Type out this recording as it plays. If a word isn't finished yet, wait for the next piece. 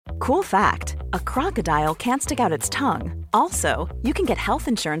Cool fact, a crocodile can't stick out its tongue. Also, you can get health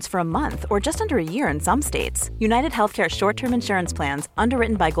insurance for a month or just under a year in some states. United Healthcare short-term insurance plans,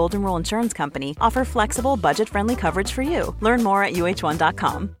 underwritten by Golden Rule Insurance Company, offer flexible, budget-friendly coverage for you. Learn more at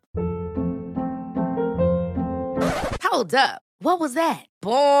uh1.com. Hold up. What was that?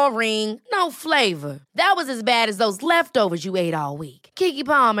 Boring. No flavor. That was as bad as those leftovers you ate all week. Keke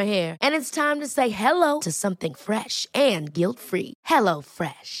Palmer here. And it's time to say hello to something fresh and guilt-free. Hello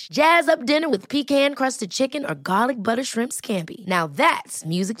Fresh. Jazz up dinner with pecan-crusted chicken or garlic butter shrimp scampi. Now that's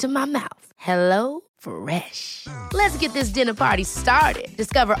music to my mouth. Hello Fresh. Let's get this dinner party started.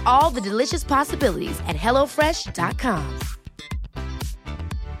 Discover all the delicious possibilities at hellofresh.com.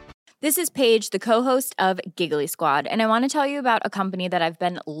 This is Paige, the co-host of Giggly Squad, and I want to tell you about a company that I've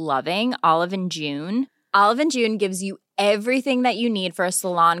been loving, Olive & June. Olive & June gives you everything that you need for a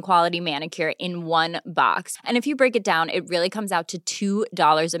salon-quality manicure in one box. And if you break it down, it really comes out to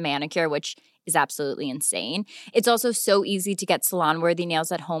 $2 a manicure, which is absolutely insane. It's also so easy to get salon-worthy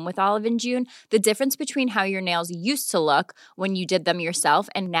nails at home with Olive & June. The difference between how your nails used to look when you did them yourself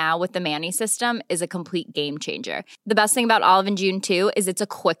and now with the Mani system is a complete game changer. The best thing about Olive & June, too, is it's a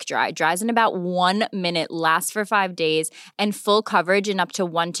quick dry. Dries in about 1 minute, lasts for 5 days, and full coverage in up to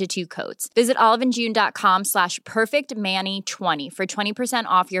 1 to 2 coats. Visit oliveandjune.com/perfectmani20 for 20%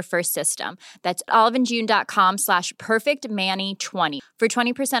 off your first system. That's oliveandjune.com/perfectmani20 for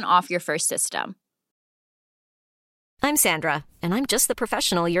 20% off your first system. I'm Sandra, and I'm just the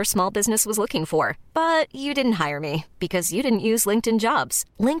professional your small business was looking for. But you didn't hire me because you didn't use LinkedIn Jobs.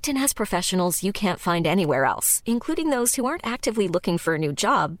 LinkedIn has professionals you can't find anywhere else, including those who aren't actively looking for a new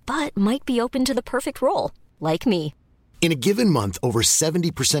job, but might be open to the perfect role, like me. In a given month, over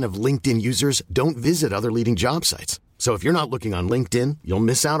 70% of LinkedIn users don't visit other leading job sites. So if you're not looking on LinkedIn, you'll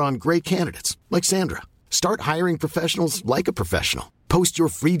miss out on great candidates like Sandra. Start hiring professionals like a professional. Post your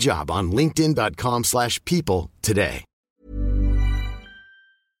free job on linkedin.com/people today.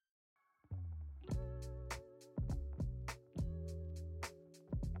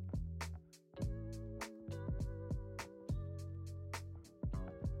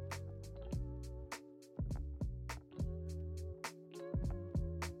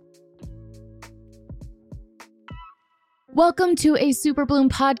 Welcome to a Super Bloom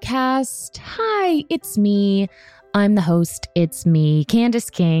podcast. Hi, it's me. I'm the host. It's me, Candace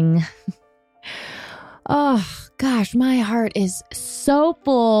King. Oh, gosh, my heart is so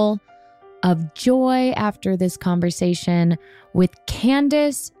full of joy after this conversation with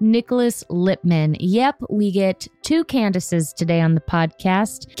Candace Nicholas-Lippman. Yep, we get 2 Candaces today on the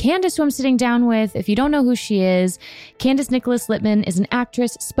podcast. Candace, who I'm sitting down with, if you don't know who she is, Candace Nicholas-Lippman is an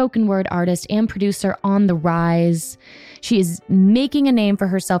actress, spoken word artist, and producer on the rise. She is making a name for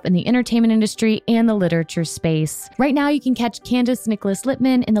herself in the entertainment industry and the literature space. Right now, you can catch Candace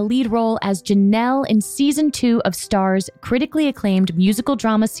Nicholas-Lippman in the lead role as Janelle in season 2 of Star's critically acclaimed musical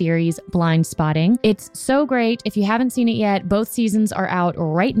drama series, Blind Spotting. It's so great. If you haven't seen it yet, both seasons are out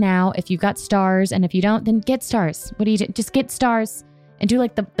right now. If you've got Stars, and if you don't, then get Stars. What do you do? Just get Stars and do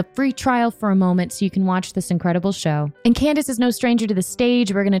like the free trial for a moment so you can watch this incredible show. And Candace is no stranger to the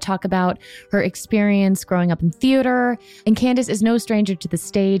stage. We're going to talk about her experience growing up in theater. And Candace is no stranger to the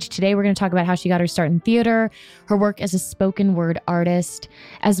stage. Today, we're going to talk about how she got her start in theater, her work as a spoken word artist,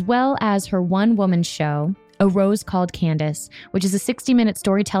 as well as her one-woman show, A Rose Called Candace, which is a 60-minute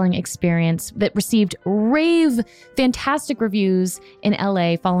storytelling experience that received fantastic reviews in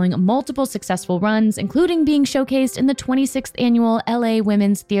LA following multiple successful runs, including being showcased in the 26th annual LA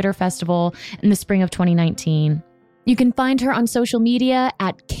Women's Theater Festival in the spring of 2019. You can find her on social media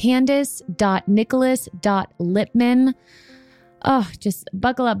at candace.nicholas.lippman. Oh, just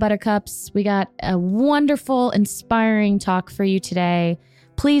buckle up, buttercups. We got a wonderful, inspiring talk for you today.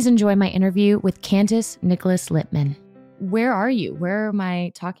 Please enjoy my interview with Candace Nicholas-Lippman. Where are you? Where am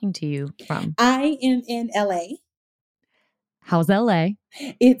I talking to you from? I am in LA. How's LA?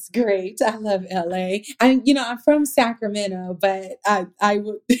 It's great. I love LA. I'm from Sacramento, but I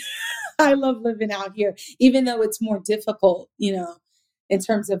I love living out here, even though it's more difficult, in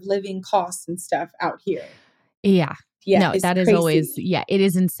terms of living costs and stuff out here. Yeah. Yeah, no, that is crazy. always, it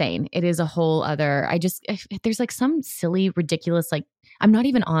is insane. It is a whole other, there's like some silly, ridiculous, like, I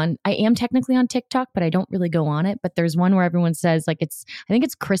am technically on TikTok, but I don't really go on it. But there's one where everyone says I think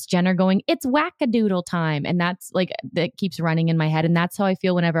it's Kris Jenner going, it's wackadoodle time. And that's like, that keeps running in my head. And that's how I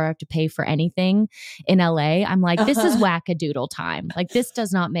feel whenever I have to pay for anything in LA. I'm like, this is wackadoodle time. Like, this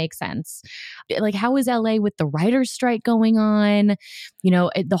does not make sense. Like, how is LA with the writer's strike going on?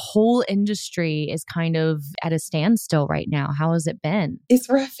 The whole industry is kind of at a standstill right now. How has it been? It's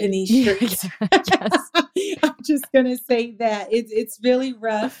rough in these streets. I'm just going to say that it's been really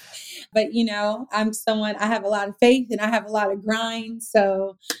rough. But, I have a lot of faith and I have a lot of grind.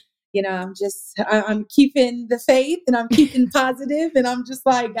 So, I'm keeping the faith and I'm keeping positive, and I'm just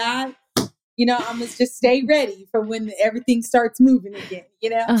like, God, I must just stay ready for when everything starts moving again.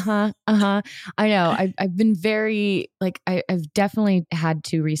 I know. I've been very I've definitely had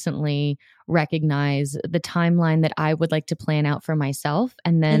to recently recognize the timeline that I would like to plan out for myself,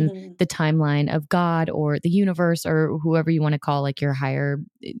 and then the timeline of God or the universe or whoever you want to call like your higher,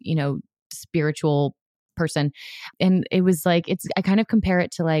 spiritual person. And it was like, I kind of compare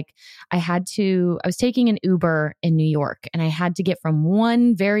it to like, I was taking an Uber in New York and I had to get from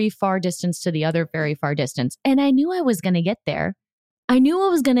one very far distance to the other very far distance. And I knew I was going to get there. I knew I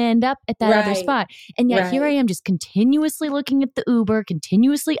was going to end up at that other spot. And yet here I am just continuously looking at the Uber,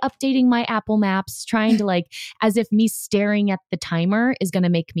 continuously updating my Apple Maps, trying to as if me staring at the timer is going to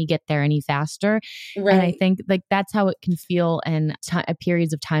make me get there any faster. Right. And I think that's how it can feel in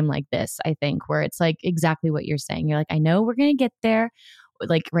periods of time like this, I think, where it's like exactly what you're saying. You're like, I know we're going to get there.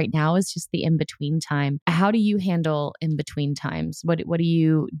 Like right now is just the in-between time. How do you handle in-between times? What do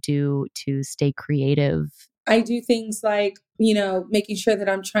you do to stay creative? I do things like, making sure that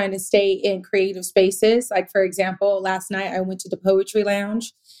I'm trying to stay in creative spaces. Like, for example, last night I went to the Poetry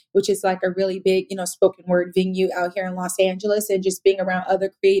Lounge, which is like a really big, spoken word venue out here in Los Angeles, and just being around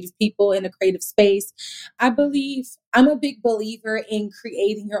other creative people in a creative space. I'm a big believer in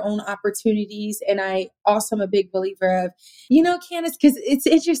creating your own opportunities. And I also am a big believer of, Candace, because it's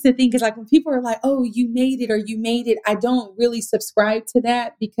interesting to think, because like when people are like, oh, you made it, I don't really subscribe to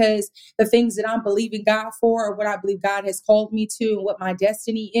that, because the things that I'm believing God for, or what I believe God has called me to, and what my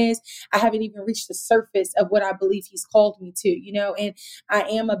destiny is, I haven't even reached the surface of what I believe He's called me to, and I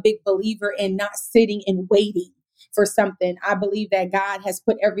am a big believer in not sitting and waiting for something. I believe that God has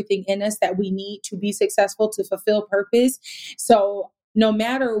put everything in us that we need to be successful, to fulfill purpose. So no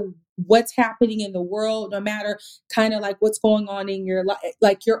matter what's happening in the world, no matter kind of like what's going on in your life,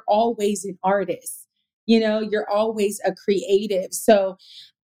 like you're always an artist, you're always a creative. So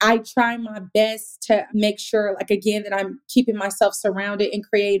I try my best to make sure, like, again, that I'm keeping myself surrounded in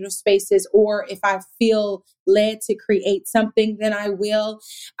creative spaces, or if I feel led to create something, then I will.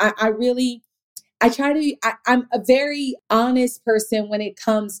 I'm a very honest person when it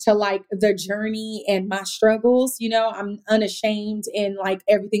comes to like the journey and my struggles. I'm unashamed in like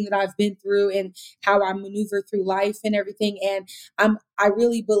everything that I've been through and how I maneuver through life and everything. And I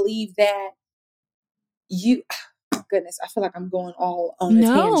really believe that goodness, I feel like I'm going all on a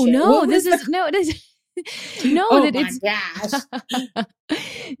tangent.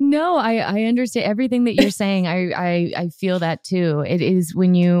 No, I understand everything that you're saying. I feel that too. It is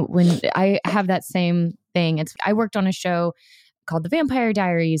when I have that same thing. I worked on a show called The Vampire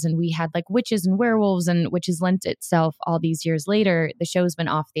Diaries, and we had like witches and werewolves, and which has lent itself all these years later. The show's been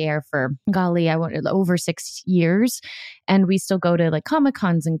off the air for over 6 years, and we still go to like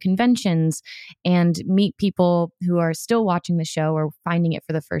Comic-Cons and conventions and meet people who are still watching the show or finding it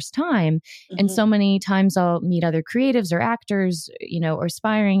for the first time. Mm-hmm. And so many times I'll meet other creatives or actors, or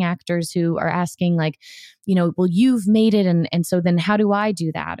aspiring actors who are asking like, well, you've made it. And so then how do I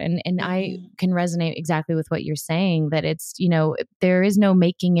do that? And mm-hmm. I can resonate exactly with what you're saying, that it's, there is no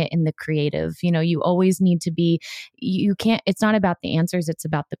making it in the creative. You always need to be, it's not about the answers, it's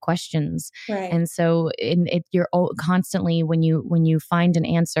about the questions. Right. And so you're constantly, when you find an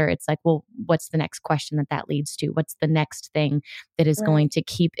answer, it's like, well, what's the next question that leads to? What's the next thing that is going to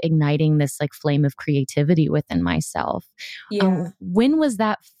keep igniting this like flame of creativity within myself? Yeah. When was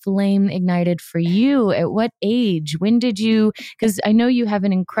that flame ignited for you? At what age? When did you, because I know you have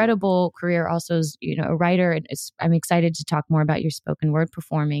an incredible career also as, a writer. And I'm excited to talk more about your spoken word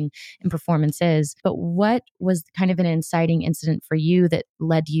performing and performances, but what was kind of an inciting incident for you that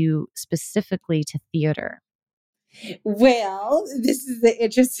led you specifically to theater? Well, this is an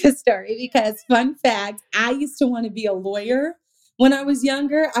interesting story because, fun fact, I used to want to be a lawyer. When I was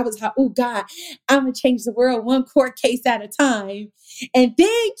younger, I was like, oh God, I'm going to change the world one court case at a time. And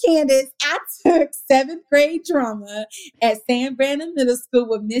then, Candace, I took 7th grade drama at San Brandon Middle School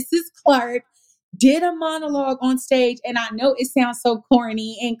with Mrs. Clark, did a monologue on stage. And I know it sounds so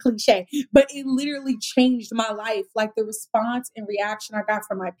corny and cliche, but it literally changed my life. Like the response and reaction I got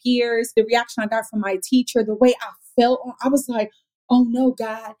from my peers, the reaction I got from my teacher, the way I felt, I was like, oh no,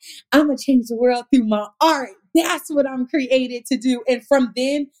 God, I'm going to change the world through my art. That's what I'm created to do. And from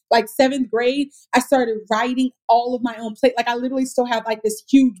then, like 7th grade, I started writing all of my own plays. Like I literally still have like this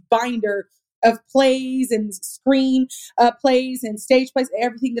huge binder of plays and screen plays and stage plays,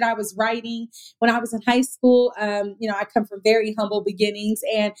 everything that I was writing when I was in high school. I come from very humble beginnings,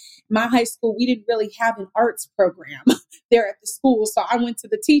 and my high school, we didn't really have an arts program there at the school. So I went to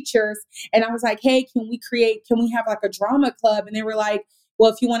the teachers and I was like, hey, can we have like a drama club? And they were like,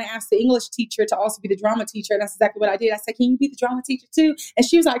 well, if you want to ask the English teacher to also be the drama teacher. And that's exactly what I did. I said, can you be the drama teacher too? And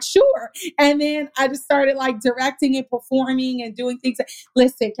she was like, sure. And then I just started like directing and performing and doing things.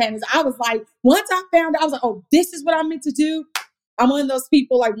 Listen, Candace, I was like, once I found out, I was like, oh, this is what I'm meant to do. I'm one of those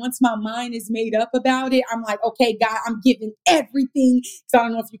people, like, once my mind is made up about it, I'm like, okay, God, I'm giving everything. So I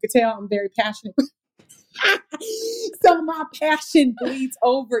don't know if you could tell, I'm very passionate. So my passion bleeds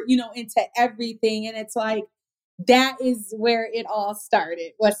over, into everything. And it's like, that is where it all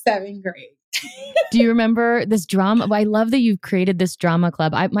started, was 7th grade. Do you remember this drama? I love that you've created this drama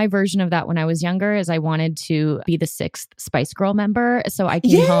club. My version of that when I was younger is I wanted to be the 6th Spice Girl member. So I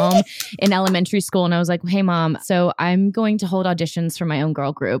came home in elementary school and I was like, hey, Mom, so I'm going to hold auditions for my own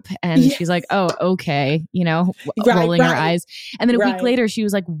girl group. And she's like, oh, okay. Rolling her eyes. And then a week later, she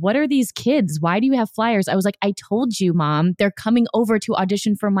was like, what are these kids? Why do you have flyers? I was like, I told you, Mom, they're coming over to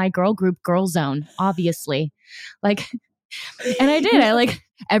audition for my girl group, Girl Zone, obviously. And I did.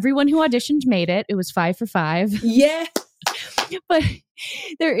 Everyone who auditioned made it. It was 5 for 5. Yeah. But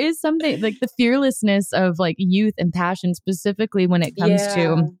there is something like the fearlessness of like youth and passion, specifically when it comes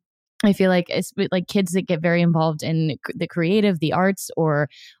to, I feel like it's like kids that get very involved in the creative, the arts, or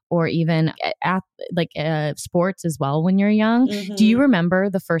even sports as well when you're young. Mm-hmm. Do you remember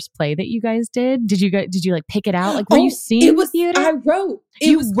the first play that you guys did? Did you like pick it out? Like, were you seeing the theater? I wrote.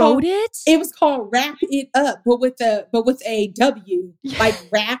 You wrote it? It was called Wrap It Up, but with a W, like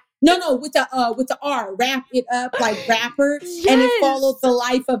rap. No, with the R, Wrap It Up, like rapper. Yes. And it followed the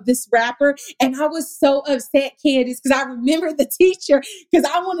life of this rapper. And I was so upset, Candace, because I remember the teacher, because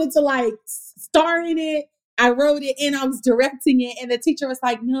I wanted to like star in it. I wrote it and I was directing it. And the teacher was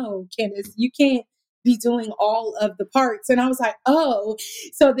like, no, Candace, you can't be doing all of the parts. And I was like, oh.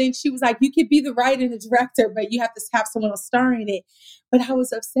 So then she was like, you could be the writer and the director, but you have to have someone else star in it. But I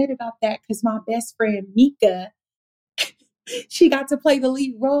was upset about that because my best friend, Mika, she got to play the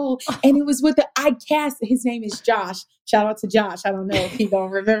lead role. And it was I cast, his name is Josh. Shout out to Josh. I don't know if he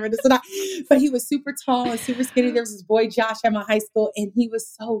don't remember this or not, but he was super tall and super skinny. There was this boy, Josh, at my high school, and he was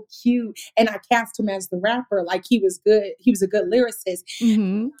so cute. And I cast him as the rapper. Like, he was good. He was a good lyricist.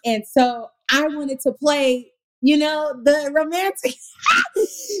 Mm-hmm. And so I wanted to play, the romantic.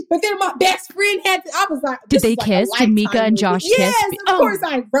 But then my best friend I was like, did they kiss? Did Mika and Josh kiss? Yes, of course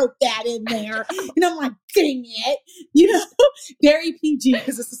I wrote that in there. And I'm like, dang it. Very PG,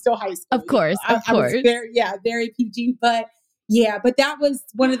 because this is still high school. Of course. I was very PG. But that was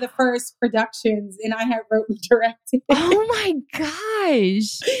one of the first productions, and I had wrote and directed. Oh my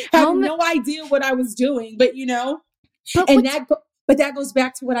gosh. I had no idea what I was doing, but But that goes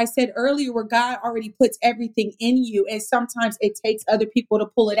back to what I said earlier, where God already puts everything in you. And sometimes it takes other people to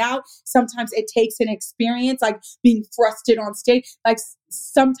pull it out. Sometimes it takes an experience, like being thrusted on stage. Like,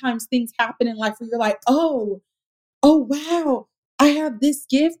 sometimes things happen in life where you're like, oh, wow, I have this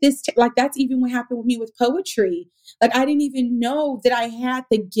gift. Like, that's even what happened with me with poetry. Like, I didn't even know that I had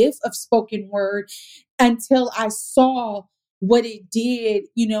the gift of spoken word until I saw what it did,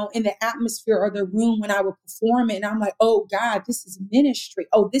 in the atmosphere or the room when I would perform it. And I'm like, oh God, this is ministry.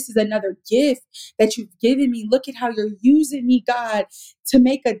 Oh, this is another gift that you've given me. Look at how you're using me, God, to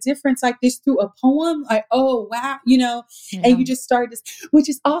make a difference like this through a poem. Like, oh, wow, and you just started this, which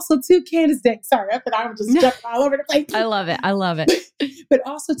is also too, Candace, sorry, I thought I was just jumping all over the place. I love it. But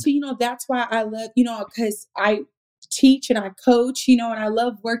also too, that's why I love, because I teach and I coach, and I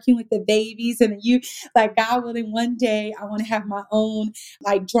love working with the babies and the youth. Like, God willing, one day I want to have my own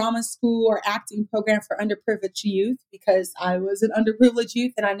like drama school or acting program for underprivileged youth, because I was an underprivileged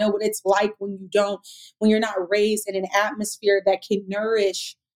youth and I know what it's like when you're not raised in an atmosphere that can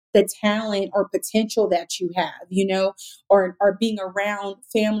nourish the talent or potential that you have, or being around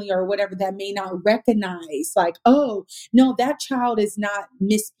family or whatever that may not recognize, like, oh, no, that child is not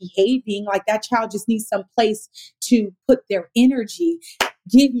misbehaving. Like, that child just needs some place to put their energy.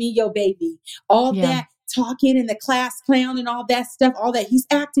 Give me your baby. All that talking in the class clown and all that stuff, all that he's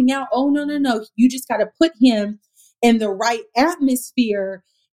acting out. Oh, no. You just got to put him in the right atmosphere.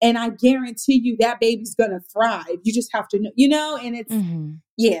 And I guarantee you that baby's going to thrive. You just have to know, and it's,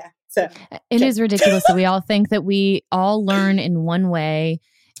 So it is ridiculous that we all think that we all learn in one way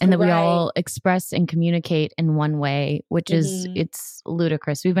and that we all express and communicate in one way, which is, it's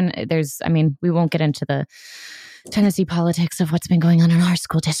ludicrous. We won't get into the Tennessee politics of what's been going on in our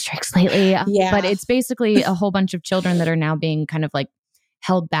school districts lately. But it's basically a whole bunch of children that are now being kind of like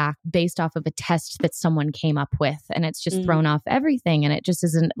held back based off of a test that someone came up with. And it's just thrown off everything. And it just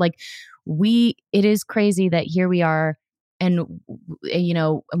isn't like it is crazy that here we are. And,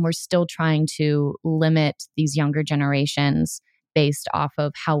 and we're still trying to limit these younger generations based off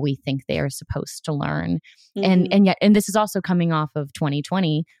of how we think they are supposed to learn. And this is also coming off of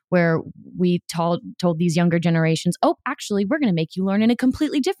 2020, where we told these younger generations, oh, actually, we're going to make you learn in a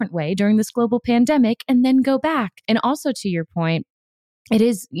completely different way during this global pandemic and then go back. And also to your point, it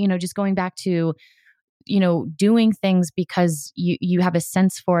is, just going back to, doing things because you have a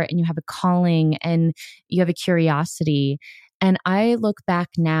sense for it and you have a calling and you have a curiosity. And I look back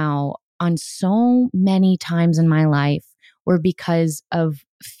now on so many times in my life were because of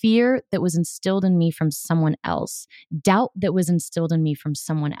fear that was instilled in me from someone else, doubt that was instilled in me from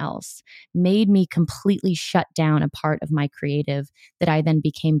someone else, made me completely shut down a part of my creative that I then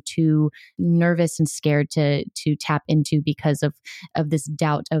became too nervous and scared to tap into because of this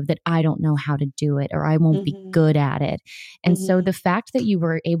doubt of that I don't know how to do it or I won't be good at it. And so the fact that you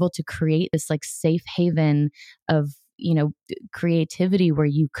were able to create this like safe haven of creativity where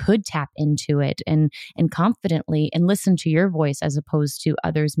you could tap into it and confidently and listen to your voice as opposed to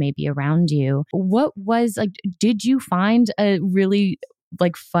others maybe around you. What was like, did you find a really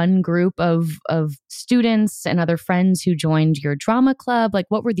like fun group of students and other friends who joined your drama club? Like,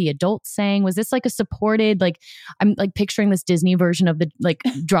 what were the adults saying? Was this like a supported, like, I'm like picturing this Disney version of the like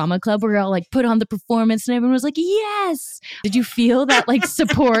drama club where all like put on the performance and everyone was like, yes. Did you feel that like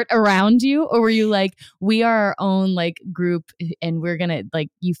support around you? Or were you like, we are our own like group and we're going to like,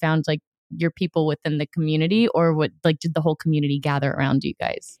 you found like your people within the community, or what, like, did the whole community gather around you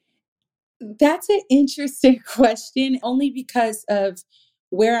guys? That's an interesting question, only because of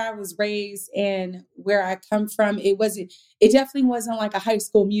where I was raised and where I come from. It definitely wasn't like a High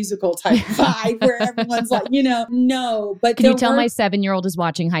School Musical type vibe where everyone's like, no. But can you tell my 7-year-old is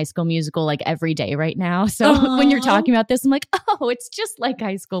watching High School Musical like every day right now? So when you're talking about this, I'm like, oh, it's just like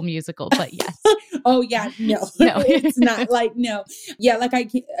High School Musical, but yes. Oh yeah, no, it's not like, no. Yeah. Like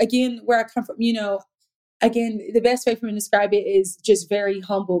again, where I come from, again, the best way for me to describe it is just very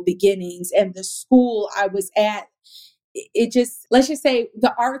humble beginnings. And the school I was at, it just, let's just say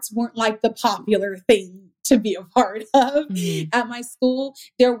the arts weren't like the popular thing to be a part of at my school.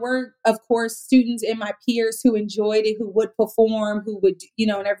 There were, of course, students and my peers who enjoyed it, who would perform, who would,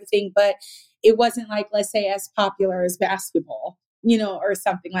 and everything, but it wasn't like, let's say, as popular as basketball, or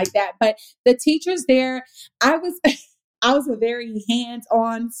something like that. But the teachers there, I was a very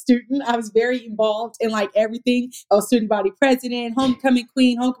hands-on student. I was very involved in like everything. I was student body president, homecoming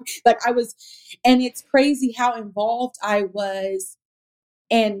queen, and it's crazy how involved I was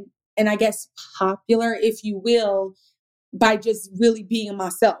and I guess popular, if you will, by just really being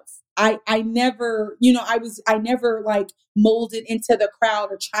myself. I never, I never like molded into the crowd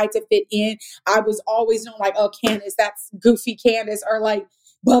or tried to fit in. I was always known like, oh, Candace, that's goofy Candace, or like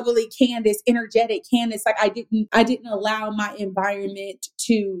bubbly Candace, energetic Candace. Like I didn't allow my environment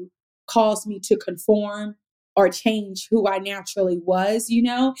to cause me to conform or change who I naturally was,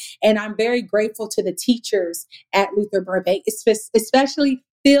 and I'm very grateful to the teachers at Luther Burbank, especially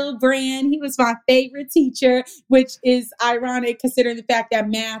Phil Brand. He was my favorite teacher, which is ironic considering the fact that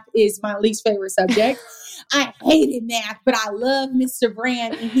math is my least favorite subject. I hated math, but I loved Mr.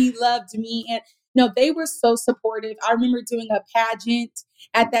 Brand and he loved me. And no, they were so supportive. I remember doing a pageant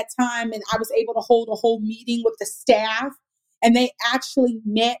at that time and I was able to hold a whole meeting with the staff. And they actually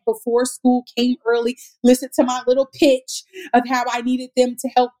met before school, came early, listened to my little pitch of how I needed them to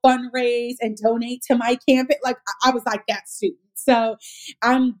help fundraise and donate to my campus. Like I was like that student. So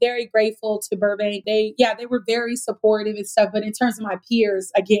I'm very grateful to Burbank. They were very supportive and stuff. But in terms of my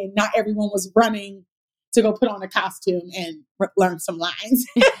peers, again, not everyone was running to go put on a costume and learn some lines.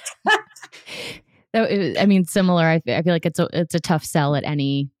 I mean, similar. I feel like it's a tough sell at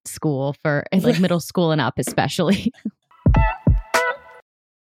any school for like middle school and up, especially.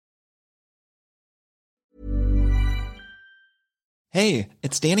 Hey,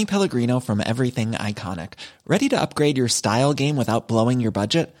 it's Danny Pellegrino from Everything Iconic. Ready to upgrade your style game without blowing your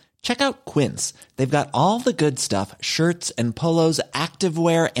budget? Check out Quince. They've got all the good stuff, shirts and polos,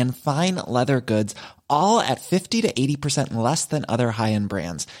 activewear, and fine leather goods, all at 50 to 80% less than other high-end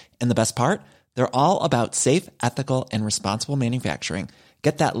brands. And the best part? They're all about safe, ethical, and responsible manufacturing.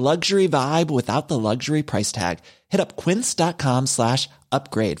 Get that luxury vibe without the luxury price tag. Hit up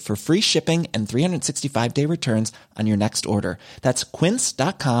quince.com/upgrade for free shipping and 365-day returns on your next order. That's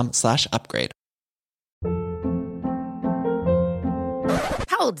quince.com/upgrade.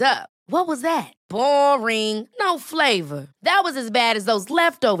 Hold up. What was that? Boring. No flavor. That was as bad as those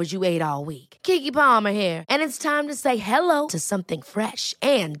leftovers you ate all week. Keke Palmer here, and it's time to say hello to something fresh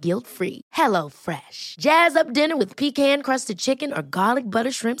and guilt-free. Hello Fresh. Jazz up dinner with pecan-crusted chicken or garlic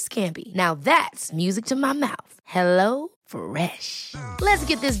butter shrimp scampi. Now that's music to my mouth. Hello Fresh. Let's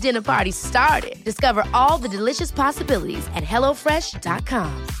get this dinner party started. Discover all the delicious possibilities at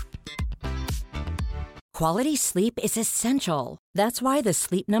hellofresh.com. Quality sleep is essential. That's why the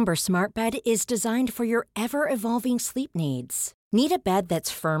Sleep Number Smart Bed is designed for your ever-evolving sleep needs. Need a bed that's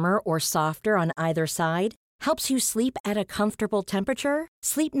firmer or softer on either side? Helps you sleep at a comfortable temperature?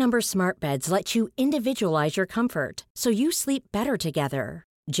 Sleep Number Smart Beds let you individualize your comfort, so you sleep better together.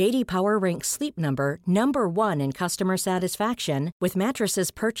 J.D. Power ranks Sleep Number number 1 in customer satisfaction with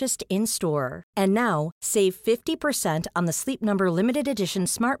mattresses purchased in-store. And now, save 50% on the Sleep Number Limited Edition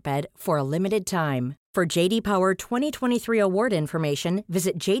Smart Bed for a limited time. For J.D. Power 2023 award information,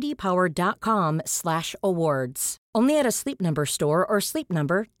 visit jdpower.com/awards. Only at a Sleep Number store or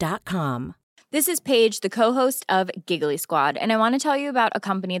sleepnumber.com. This is Paige, the co-host of Giggly Squad, and I want to tell you about a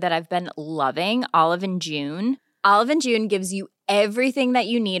company that I've been loving, Olive & June. Olive & June gives you everything that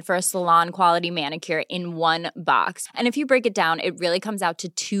you need for a salon-quality manicure in one box. And if you break it down, it really comes out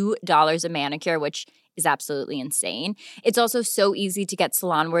to $2 a manicure, which is absolutely insane. It's also so easy to get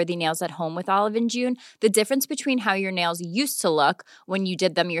salon-worthy nails at home with Olive & June. The difference between how your nails used to look when you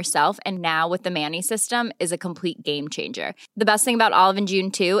did them yourself and now with the Mani system is a complete game changer. The best thing about Olive & June,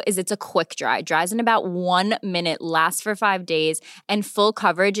 too, is it's a quick dry. Dries in about 1 minute, lasts for 5 days, and full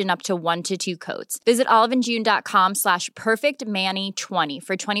coverage in up to 1 to 2 coats. Visit oliveandjune.com/perfectmani20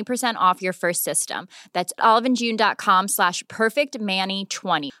 for 20% off your first system. That's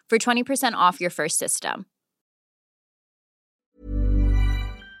oliveandjune.com/perfectmani20 for 20% off your first system.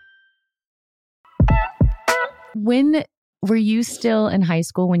 When were you still in high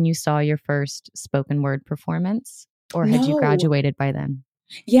school when you saw your first spoken word performance, or had you No. graduated by then?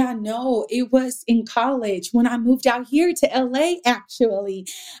 Yeah, no, it was in college when I moved out here to LA, actually.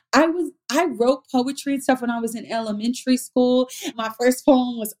 I wrote poetry and stuff when I was in elementary school. My first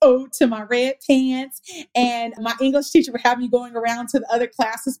poem was Ode to My Red Pants. And my English teacher would have me going around to the other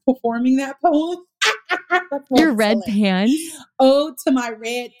classes performing that poem. Your red pants? Ode to My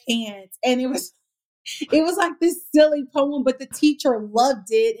Red Pants. And it was like this silly poem, but the teacher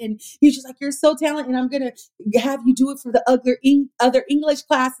loved it. And he was just like, you're so talented. And I'm going to have you do it for the other English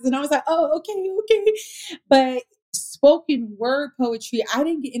classes. And I was like, oh, okay. But spoken word poetry, I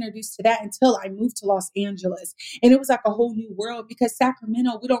didn't get introduced to that until I moved to Los Angeles. And it was like a whole new world because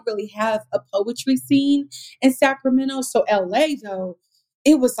Sacramento, we don't really have a poetry scene in Sacramento. So LA, though,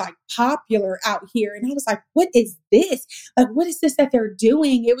 it was like popular out here. And I was like, what is this? Like, what is this that they're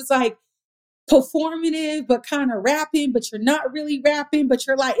doing? It was like performative, but kind of rapping, but you're not really rapping, but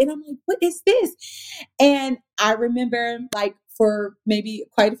you're like, and I'm like, what is this? And I remember, like, for maybe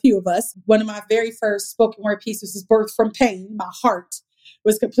quite a few of us, one of my very first spoken word pieces was Birth from Pain. My heart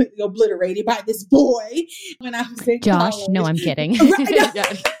was completely obliterated by this boy when I was in Josh, college. no, I'm kidding.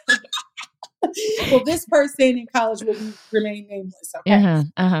 Right? Well, this person in college will remain nameless. Okay.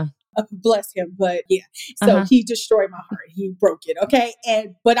 Bless him. But yeah, so he destroyed my heart. He broke it. Okay.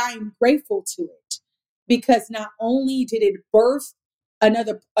 But I'm grateful to it because not only did it birth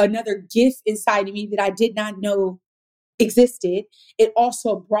another gift inside of me that I did not know existed, it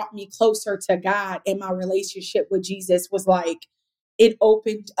also brought me closer to God, and my relationship with Jesus was like, it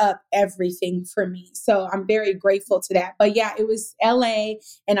opened up everything for me. So I'm very grateful to that. But yeah, it was LA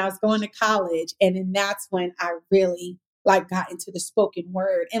and I was going to college. And then that's when I really got into the spoken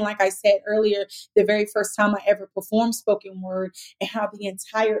word. And like I said earlier, the very first time I ever performed spoken word and how the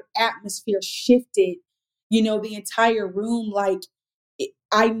entire atmosphere shifted, the entire room,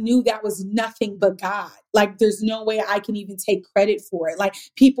 I knew that was nothing but God. Like, there's no way I can even take credit for it. Like,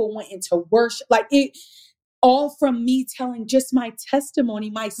 people went into worship, it all from me telling just my testimony,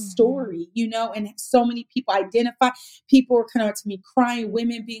 my story, and so many people identify. People were coming up to me crying,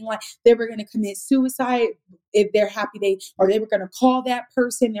 women being like, they were going to commit suicide if they're happy they were going to call that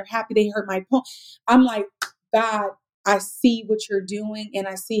person. They're happy they heard my poem. I'm like, God, I see what you're doing and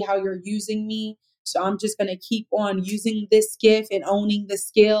I see how you're using me. So I'm just going to keep on using this gift and owning the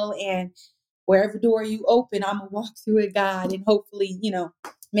skill, and wherever door you open, I'm going to walk through it, God, and hopefully,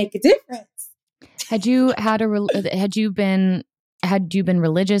 make a difference. Had you been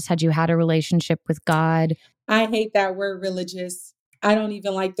religious? Had you had a relationship with God? I hate that word religious. I don't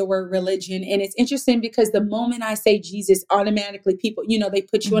even like the word religion. And it's interesting because the moment I say Jesus, automatically people, they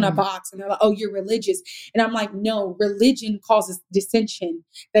put you in a box and they're like, oh, you're religious. And I'm like, no, religion causes dissension.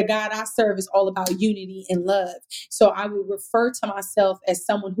 The God I serve is all about unity and love. So I would refer to myself as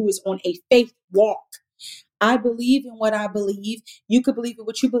someone who is on a faith walk. I believe in what I believe. You could believe in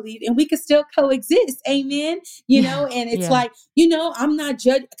what you believe, and we could still coexist. Amen. And it's like, I'm not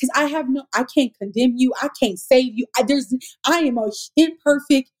judged because I can't condemn you. I can't save you. I am a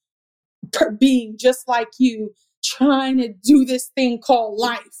imperfect being just like you, trying to do this thing called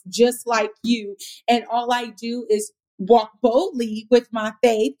life, just like you. And all I do is walk boldly with my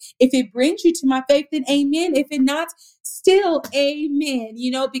faith. If it brings you to my faith, then amen. If it not, still amen,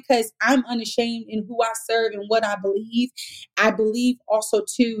 because I'm unashamed in who I serve and what I believe. I believe also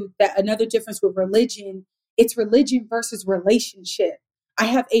too, that another difference with religion, it's religion versus relationship. I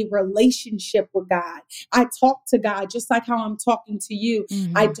have a relationship with God. I talk to God just like how I'm talking to you.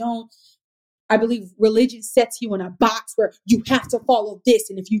 I believe religion sets you in a box where you have to follow this.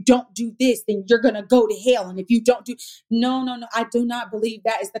 And if you don't do this, then you're going to go to hell. And if you don't no. I do not believe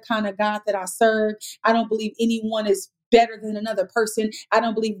that is the kind of God that I serve. I don't believe anyone is better than another person. I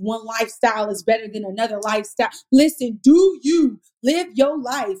don't believe one lifestyle is better than another lifestyle. Listen, do you live your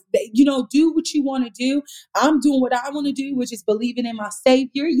life? Do what you want to do. I'm doing what I want to do, which is believing in my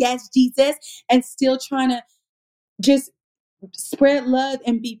Savior. Yes, Jesus. And still trying to just spread love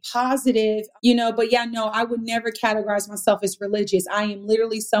and be positive, but I would never categorize myself as religious. I am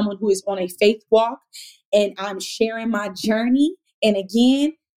literally someone who is on a faith walk and I'm sharing my journey. And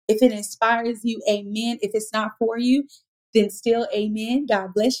again, if it inspires you, amen. If it's not for you, then still amen.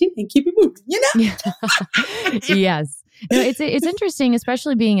 God bless you and keep it moving, Yes. No, it's interesting,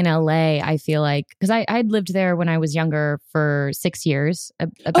 especially being in LA. I feel like, because I'd lived there when I was younger for 6 years,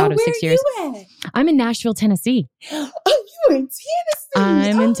 about 6 years. Where are you at? I'm in Nashville, Tennessee. Oh, you in Tennessee?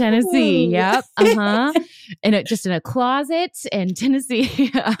 I'm in Tennessee. Yep. And just in a closet in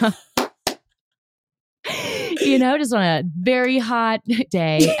Tennessee. Just on a very hot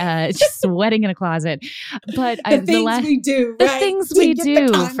day, just sweating in a closet. But the things we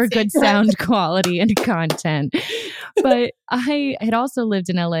do for good sound quality and content. But I had also lived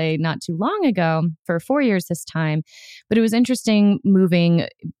in LA not too long ago for 4 years this time. But it was interesting moving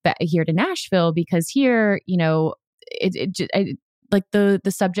back here to Nashville because here, like the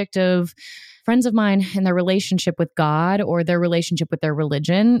subject of friends of mine and their relationship with God or their relationship with their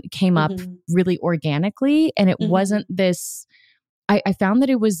religion came up really organically. And it wasn't this, I found that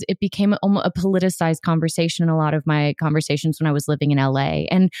it became almost a politicized conversation in a lot of my conversations when I was living in LA.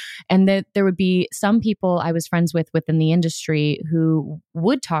 And that there would be some people I was friends with within the industry who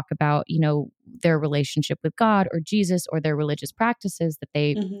would talk about, their relationship with God or Jesus or their religious practices that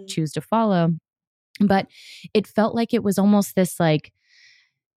they choose to follow. But it felt like it was almost this like,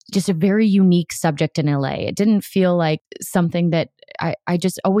 just a very unique subject in LA. It didn't feel like something that I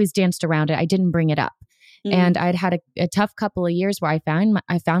just always danced around it. I didn't bring it up. And I'd had a tough couple of years where I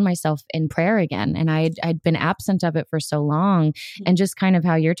found myself in prayer again. And I'd been absent of it for so long. And just kind of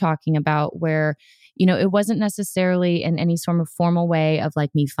how you're talking about where, it wasn't necessarily in any sort of formal way of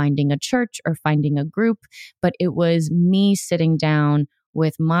like me finding a church or finding a group, but it was me sitting down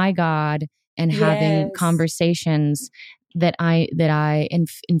with my God and having conversations that I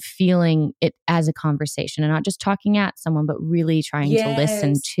in feeling it as a conversation and not just talking at someone, but really trying to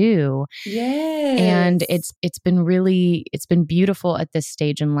listen to. Yes. And it's been beautiful at this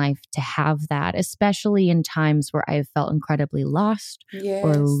stage in life to have that, especially in times where I've felt incredibly lost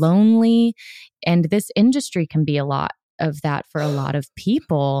or lonely. And this industry can be a lot of that for a lot of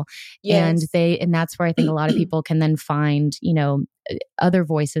people. And that's where I think a lot of people can then find, other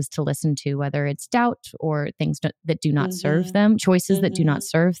voices to listen to, whether it's doubt or things that do not serve them, choices that do not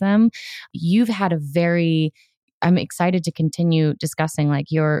serve them. You've had I'm excited to continue discussing like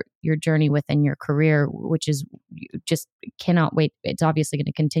your journey within your career, which is just cannot wait. It's obviously going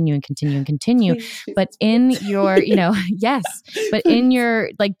to continue and continue and continue. But in your, yes, but in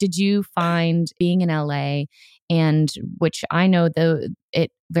your, like, did you find being in LA and which I know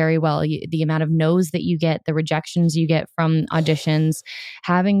it very well, the amount of no's that you get, the rejections you get from auditions,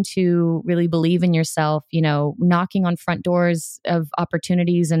 having to really believe in yourself, knocking on front doors of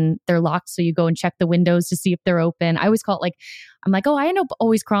opportunities and they're locked. So you go and check the windows to see if they're open. I always call it I'm like, I end up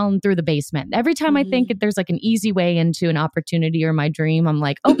always crawling through the basement. Every time I think there's like an easy way into an opportunity or my dream, I'm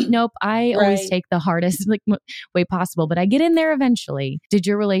like, oh, nope. I always take the hardest way possible, but I get in there eventually. Did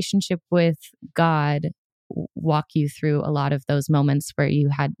your relationship with God walk you through a lot of those moments where you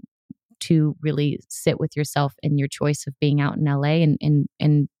had to really sit with yourself in your choice of being out in LA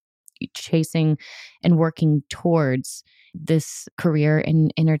and chasing and working towards this career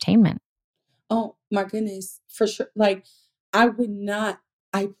in entertainment? Oh my goodness, for sure. Like I would not,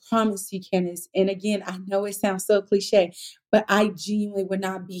 I promise you, Candace. And again, I know it sounds so cliche, but I genuinely would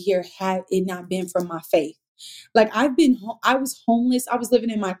not be here had it not been for my faith. Like I was homeless. I was living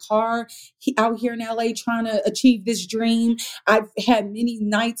in my car out here in LA trying to achieve this dream. I've had many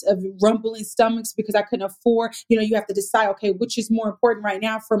nights of rumbling stomachs because I couldn't afford, you have to decide, okay, which is more important right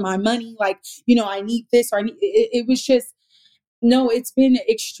now for my money? Like, I need this or I need, it was just, no, it's been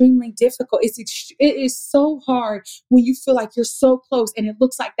extremely difficult. It is so hard when you feel like you're so close and it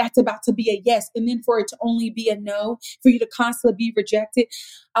looks like that's about to be a yes. And then for it to only be a no, for you to constantly be rejected.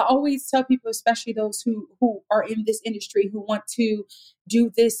 I always tell people, especially those who are in this industry, who want to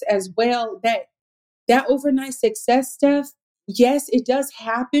do this as well, that overnight success stuff, yes, it does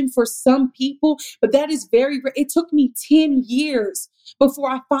happen for some people, but that is very rare. It took me 10 years before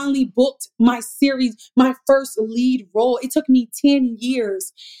I finally booked my series, my first lead role. It took me 10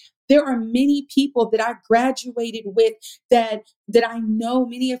 years. There are many people that I graduated with that I know,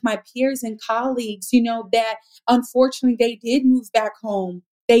 many of my peers and colleagues, that unfortunately they did move back home.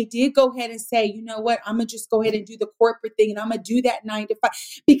 They did go ahead and say, you know what, I'm going to just go ahead and do the corporate thing and I'm going to do that 9 to 5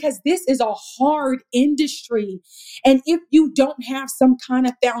 because this is a hard industry. And if you don't have some kind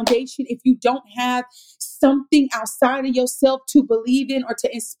of foundation, if you don't have something outside of yourself to believe in or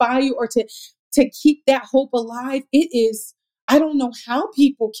to inspire you or to keep that hope alive, it is, I don't know how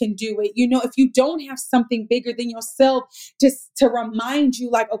people can do it. If you don't have something bigger than yourself, just to remind you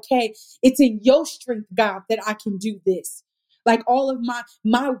like, okay, it's in your strength, God, that I can do this. Like all of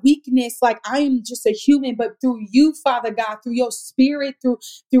my weakness, like I am just a human, but through you, Father God, through your spirit, through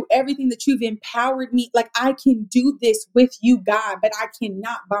everything that you've empowered me, like I can do this with you, God, but I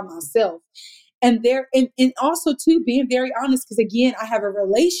cannot by myself. And and also too, being very honest, because again, I have a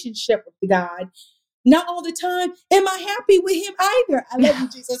relationship with God. Not all the time am I happy with him either. I love you,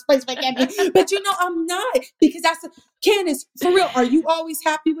 Jesus. Praise my God. But I'm not, because Candace, for real, are you always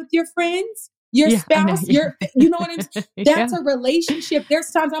happy with your friends? Your spouse, you know what I'm saying? That's a relationship.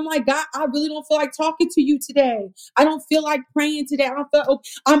 There's times I'm like, God, I really don't feel like talking to you today. I don't feel like praying today.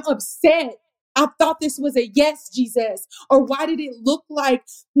 I'm upset. I thought this was a yes, Jesus. Or why did it look like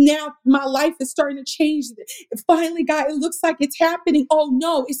now my life is starting to change? Finally, God, it looks like it's happening. Oh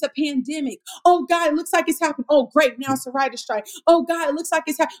no, it's a pandemic. Oh God, it looks like it's happening. Oh great, now it's a writer's strike. Oh God, it looks like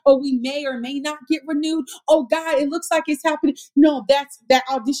it's happening. Oh, we may or may not get renewed. Oh God, it looks like it's happening. No, that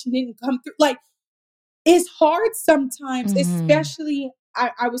audition didn't come through. Like, it's hard sometimes, especially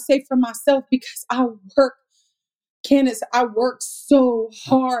I would say for myself, because Candace, I work so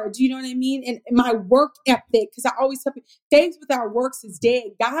hard. Do you know what I mean? And my work ethic, because I always tell people, faith without works is dead.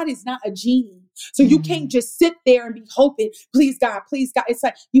 God is not a genie. So you can't just sit there and be hoping, please God, please God. It's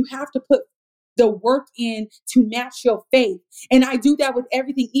like you have to put the work in to match your faith. And I do that with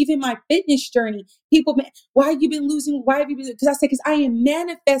everything, even my fitness journey. People, why have you been losing? Why have you been? Because I say, because I am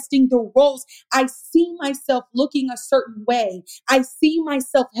manifesting the roles. I see myself looking a certain way. I see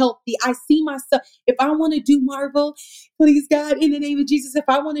myself healthy. I see myself, if I want to do Marvel, please God, in the name of Jesus, if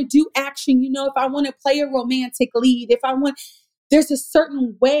I want to do action, if I want to play a romantic lead, there's a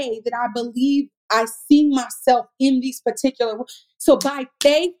certain way that I believe I see myself in these particular. So by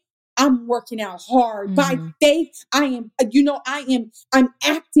faith, I'm working out hard. By faith, I'm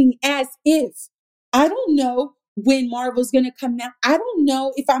acting as if. I don't know when Marvel's going to come out. I don't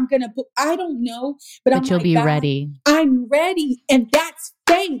know if I'm going to book. I don't know, but you'll be ready. I'm ready. And that's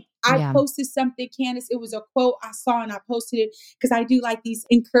faith. I posted something, Candace. It was a quote I saw and I posted it because I do like these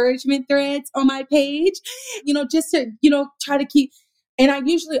encouragement threads on my page, just to, try to keep. And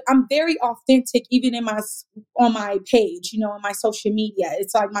I'm very authentic, even on my page, on my social media.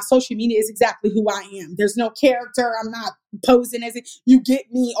 It's like my social media is exactly who I am. There's no character. I'm not posing as if you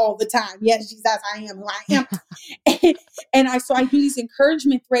get me all the time. Yes, Jesus, I am who I am. So I do these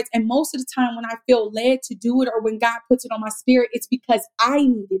encouragement threads. And most of the time when I feel led to do it or when God puts it on my spirit, it's because I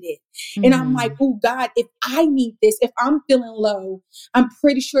needed it. And I'm like, oh God, if I need this, if I'm feeling low, I'm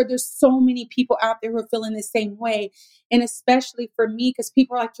pretty sure there's so many people out there who are feeling the same way. And especially for me, because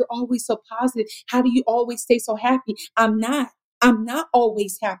people are like, you're always so positive. How do you always stay so happy? I'm not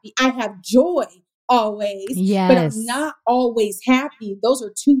always happy. I have joy always, but I'm not always happy. Those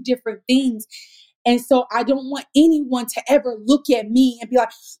are two different things. And so I don't want anyone to ever look at me and be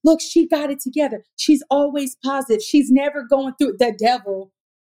like, look, she got it together. She's always positive. She's never going through the devil.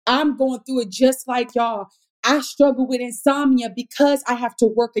 I'm going through it just like y'all. I struggle with insomnia because I have to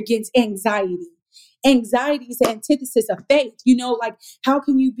work against anxiety. Anxiety is the antithesis of faith. Like, how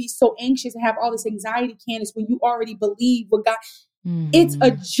can you be so anxious and have all this anxiety, Candace, when you already believe what God? It's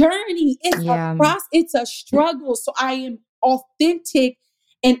a journey. It's a process. It's a struggle. So I am authentic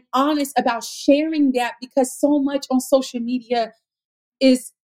and honest about sharing that, because so much on social media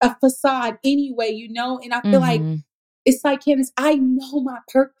is a facade anyway, and I feel like, it's like, Candace, I know my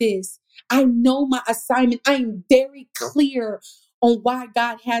purpose. I know my assignment. I am very clear on why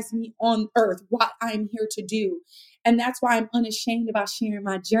God has me on earth, what I'm here to do. And that's why I'm unashamed about sharing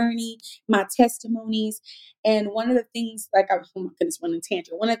my journey, my testimonies. And one of the things, oh my goodness, went on a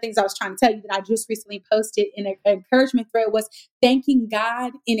tangent. One of the things I was trying to tell you that I just recently posted in an encouragement thread was thanking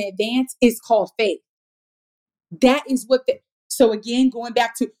God in advance is called faith. That is what so again, going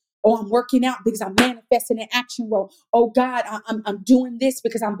back to, oh, I'm working out because I'm manifesting an action role. Oh God, I'm doing this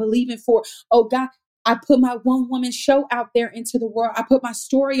because I'm believing for, oh God, I put my one woman show out there into the world. I put my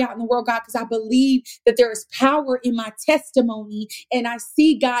story out in the world, God, because I believe that there is power in my testimony. And I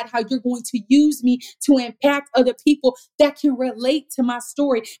see, God, how you're going to use me to impact other people that can relate to my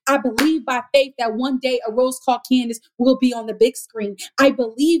story. I believe by faith that one day a rose called Candace will be on the big screen. I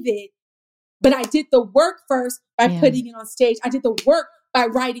believe it. But I did the work first by putting it on stage. I did the work by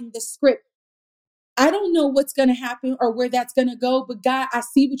writing the script. I don't know what's going to happen or where that's going to go, but God, I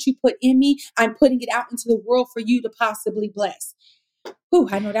see what you put in me. I'm putting it out into the world for you to possibly bless. Ooh,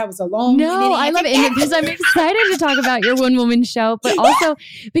 I know that was a long minute. No, I love it. And because I'm excited to talk about your one woman show, but also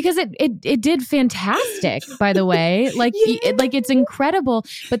because it did fantastic, by the way. Like, it's incredible.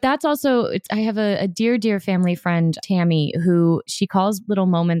 But that's also, I have a dear, dear family friend, Tammy, who she calls little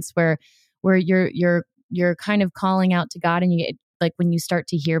moments where you're kind of calling out to God, and you get, like, when you start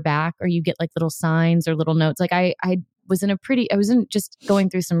to hear back, or you get like little signs or little notes. Like I was just going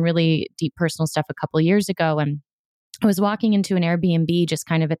through some really deep personal stuff a couple of years ago, and I was walking into an Airbnb just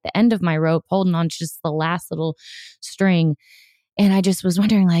kind of at the end of my rope, holding on to just the last little string. And I just was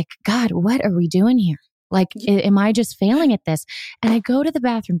wondering, like, God, what are we doing here? Like, am I just failing at this? And I go to the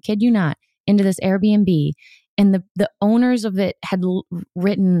bathroom, kid you not, into this Airbnb, and the owners of it had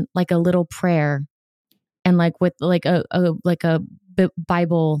written like a little prayer, and like with like a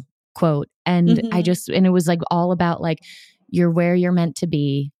Bible quote. And and it was like all about like, you're where you're meant to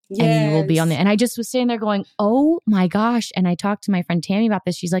be. Yes. And you will be on there. And I just was sitting there going, oh my gosh. And I talked to my friend Tammy about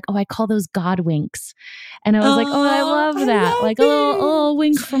this. She's like, oh, I call those God winks. And I was like, oh, I love that. Like a little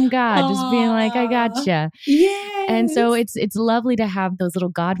wink from God, just being like, I gotcha. Yes. And so it's lovely to have those little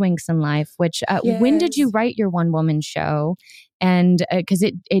God winks in life, which, when did you write your one woman show? And because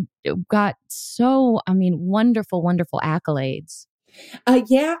it got so, wonderful, wonderful accolades.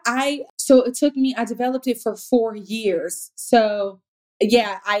 So it took me, I developed it for 4 years. So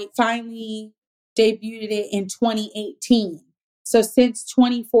I finally debuted it in 2018. So since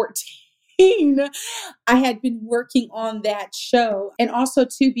 2014, I had been working on that show. And also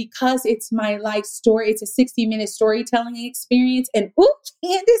too, because it's my life story, it's a 60-minute storytelling experience. And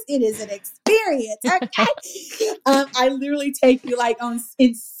Candace, it is an experience. Okay. I literally take you like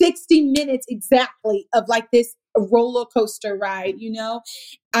in 60 minutes exactly of like this roller coaster ride,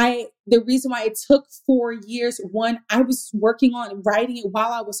 the reason why it took 4 years, one, I was working on writing it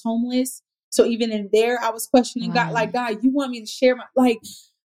while I was homeless. So even in there, I was questioning God, like, God, you want me to share my,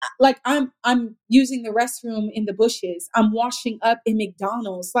 like I'm using the restroom in the bushes. I'm washing up in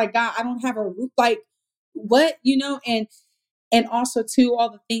McDonald's. Like, God, I don't have a roof. Like, what, and also too, all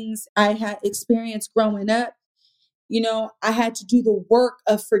the things I had experienced growing up. I had to do the work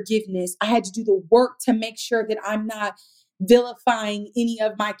of forgiveness. I had to do the work to make sure that I'm not vilifying any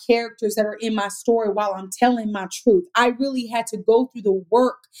of my characters that are in my story while I'm telling my truth. I really had to go through the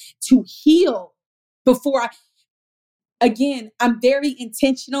work to heal before I'm very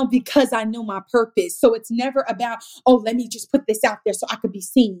intentional because I know my purpose. So it's never about, oh, let me just put this out there so I could be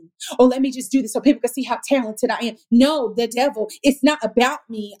seen. Or let me just do this so people can see how talented I am. No, the devil, it's not about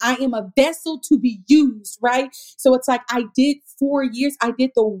me. I am a vessel to be used, right? So it's like I did 4 years. I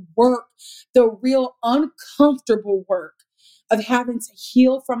did the work, the real uncomfortable work of having to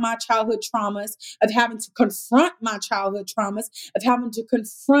heal from my childhood traumas, of having to confront my childhood traumas, of having to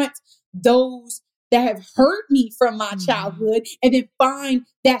confront those that have hurt me from my childhood, and then find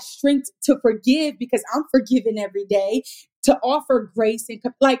that strength to forgive because I'm forgiven every day, to offer grace. And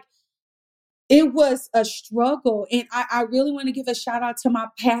like, it was a struggle. And I really want to give a shout out to my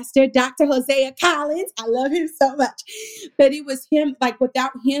pastor, Dr. Hosea Collins. I love him so much. But it was him, like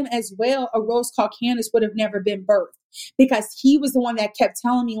without him as well, A Rose Called Candace would have never been birthed, because he was the one that kept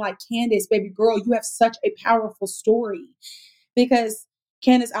telling me, like, Candace, baby girl, you have such a powerful story. Because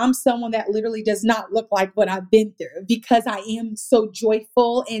Candace, I'm someone that literally does not look like what I've been through because I am so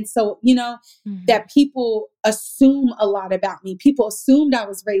joyful. And so, that people assume a lot about me. People assumed I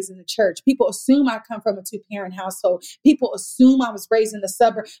was raised in the church. People assume I come from a 2-parent household. People assume I was raised in the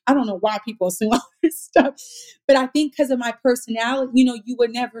suburb. I don't know why people assume all this stuff, but I think because of my personality, you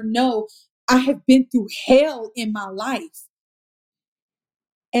would never know. I have been through hell in my life.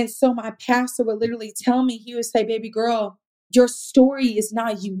 And so my pastor would literally tell me, he would say, baby girl, your story is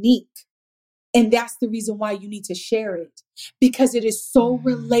not unique. And that's the reason why you need to share it, because it is so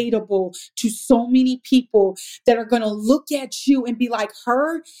relatable to so many people that are going to look at you and be like,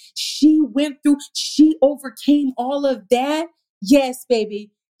 she overcame all of that. Yes,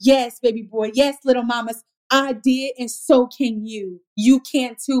 baby. Yes, baby boy. Yes, little mamas. I did. And so can you. You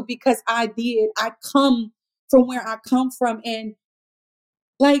can too, because I did. I come from where I come from. And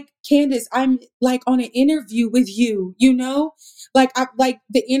like Candace, I'm like on an interview with you, like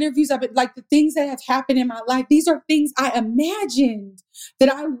the interviews I've been, like the things that have happened in my life. These are things I imagined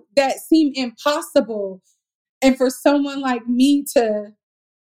that seem impossible. And for someone like me to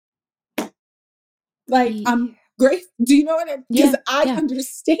I'm grateful. Do you know what because I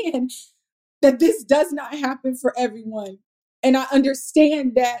understand that this does not happen for everyone. And I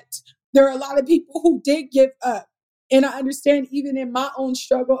understand that there are a lot of people who did give up. And I understand even in my own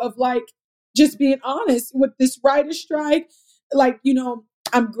struggle of just being honest with this writer strike,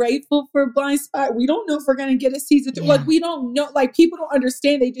 I'm grateful for Blind Spot. We don't know if we're going to get a season 3. We don't know. People don't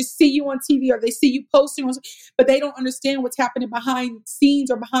understand. They just see you on TV or they see you posting, but they don't understand what's happening behind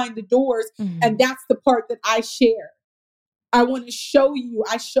scenes or behind the doors. And that's the part that I share. I want to show you.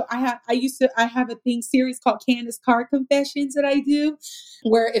 I have a series called Candace Car Confessions that I do,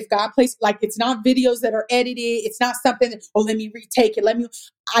 where if God plays, it's not videos that are edited. It's not something that, let me retake it.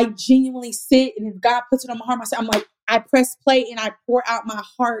 I genuinely sit, and if God puts it on my heart, I'm like, I press play and I pour out my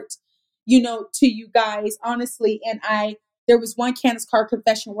heart, to you guys, honestly. And there was one Candace Car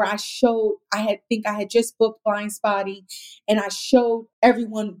Confession where I had just booked Blind Spotting, and I showed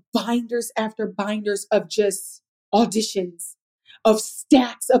everyone binders after binders of just auditions, of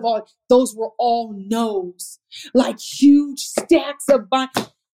stacks of all. Those were all no's, huge stacks of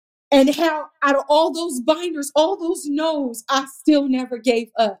binders. And how out of all those binders, all those no's, I still never gave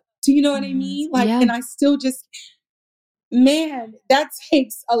up. Do you know what I mean? And I still just, man, that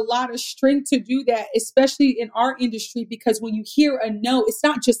takes a lot of strength to do that, especially in our industry, because when you hear a no, it's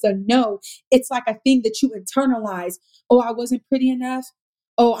not just a no. It's like a thing that you internalize. Oh, I wasn't pretty enough.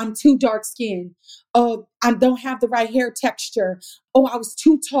 Oh, I'm too dark skinned. Oh, I don't have the right hair texture. Oh, I was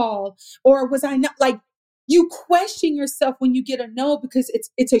too tall. Or was I not? You question yourself when you get a no, because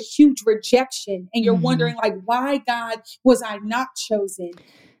it's a huge rejection. And you're wondering why, God, was I not chosen?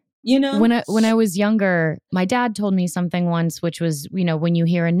 When I was younger, my dad told me something once, which was, when you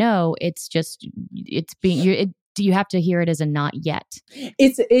hear a no, you have to hear it as a not yet.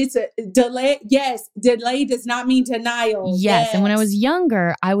 It's a delay. Yes. Delay does not mean denial. Yes. And when I was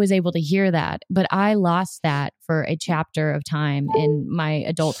younger, I was able to hear that, but I lost that for a chapter of time in my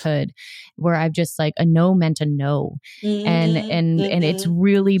adulthood, where I've just a no meant a no. And it's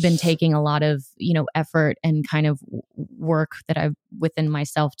really been taking a lot of, effort and kind of work that I've within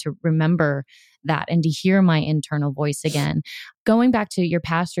myself to remember that and to hear my internal voice again. Going back to your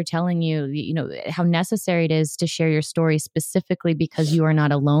pastor telling you, how necessary it is to share your story, specifically because you are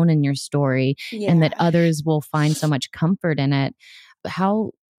not alone in your story, and that others will find so much comfort in it.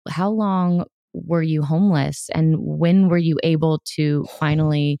 How long were you homeless, and when were you able to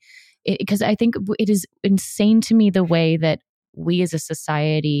finally, because I think it is insane to me the way that we as a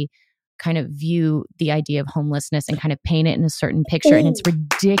society kind of view the idea of homelessness and kind of paint it in a certain picture. And it's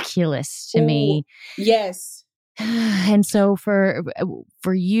ridiculous to me. Yes. And so for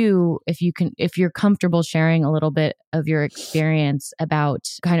you, if you're comfortable sharing a little bit of your experience about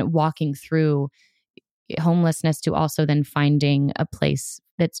kind of walking through homelessness to also then finding a place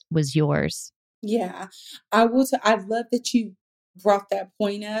that was yours. Yeah, I will. I love that you brought that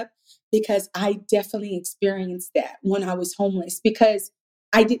point up, because I definitely experienced that when I was homeless, because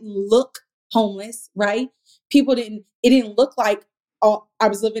I didn't look homeless, right? It didn't look like I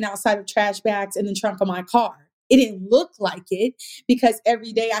was living outside of trash bags in the trunk of my car. It didn't look like it, because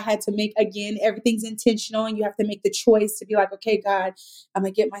every day I had to make, again, everything's intentional, and you have to make the choice to be like, okay, God, I'm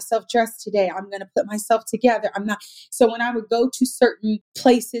going to get myself dressed today. I'm going to put myself together. So when I would go to certain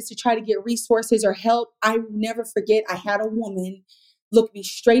places to try to get resources or help, I will never forget, I had a woman look me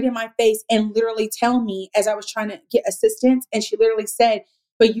straight in my face and literally tell me, as I was trying to get assistance, and she literally said,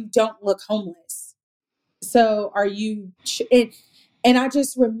 but you don't look homeless. So are you? And I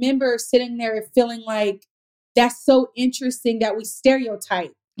just remember sitting there feeling like, that's so interesting that we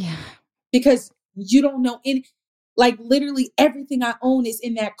stereotype. Yeah. Because you don't know any, like literally everything I own is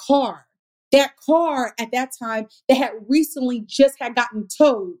in that car. That car at that time that had recently just had gotten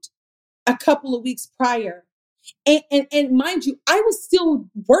towed a couple of weeks prior. And mind you, I was still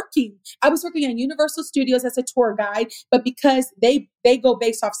working. I was working at Universal Studios as a tour guide, but because they go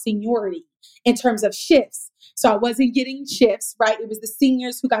based off seniority in terms of shifts. So I wasn't getting shifts, right? It was the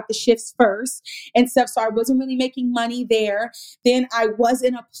seniors who got the shifts first and stuff. So I wasn't really making money there. Then I was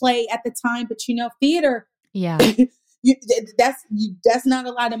in a play at the time, but theater. Yeah. That's not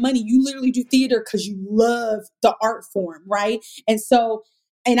a lot of money. You literally do theater because you love the art form, right? And so,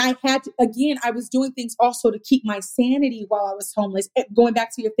 and I had to, again, I was doing things also to keep my sanity while I was homeless. Going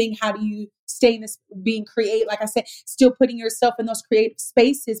back to your thing, how do you stay in this, being creative? Like I said, still putting yourself in those creative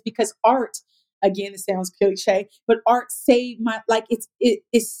spaces, because art, again, it sounds cliche, but art saved my, like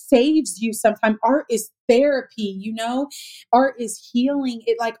it saves you sometimes. Art is therapy, art is healing.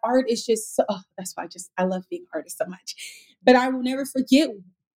 Art is just, that's why I love being an artist so much. But I will never forget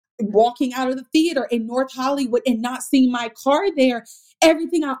walking out of the theater in North Hollywood and not seeing my car there.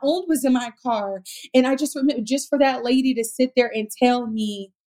 Everything I owned was in my car. And I just remember, just for that lady to sit there and tell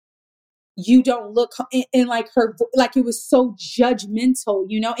me, you don't look, and like her, like it was so judgmental,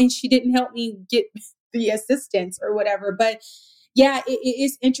 and she didn't help me get the assistance or whatever. But yeah, it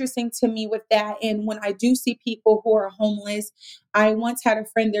is interesting to me with that. And when I do see people who are homeless, I once had a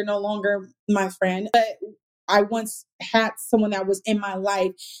friend, they're no longer my friend, but I once had someone that was in my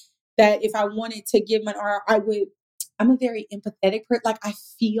life that if I wanted to give an art, I'm a very empathetic person. Like I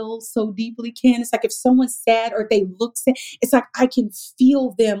feel so deeply, Candace. Like if someone's sad or if they look sad, it's like I can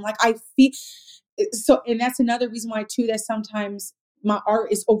feel them. Like I feel so, and that's another reason why too, that sometimes my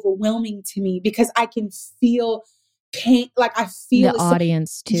art is overwhelming to me, because I can feel pain. Like I feel the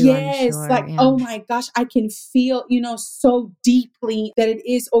audience too. Yes, I'm sure, like, yeah. oh my gosh, I can feel, so deeply that it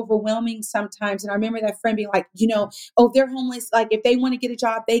is overwhelming sometimes. And I remember that friend being like, oh, they're homeless. Like if they want to get a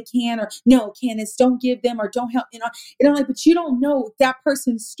job, they can, or no, Candace, don't give them or don't help, And I'm like, but you don't know that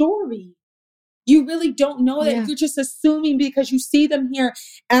person's story. You really don't know that. Yeah. You're just assuming because you see them here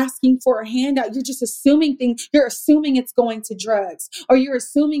asking for a handout. You're just assuming things. You're assuming it's going to drugs, or you're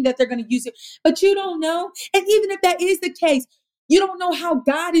assuming that they're going to use it, but you don't know. And even if that is the case, you don't know how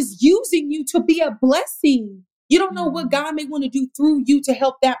God is using you to be a blessing. You don't know what God may want to do through you to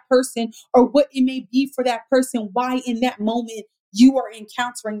help that person, or what it may be for that person. Why in that moment you are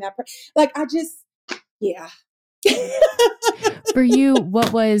encountering that person. Like yeah. For you,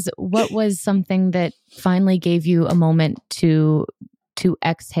 what was something that finally gave you a moment to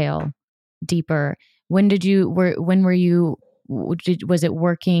exhale deeper? Was it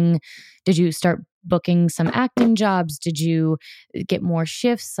working? Did you start booking some acting jobs? Did you get more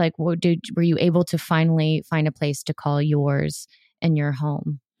shifts? Like were you able to finally find a place to call yours and your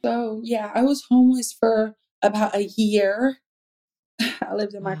home? So yeah, I was homeless for about a year. I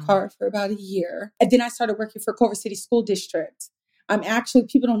lived in my car for about a year. And then I started working for Culver City School District.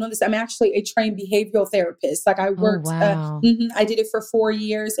 People don't know this, I'm actually a trained behavioral therapist. Like I worked, wow. I did it for 4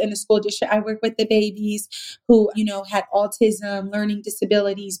 years in the school district. I worked with the babies who, had autism, learning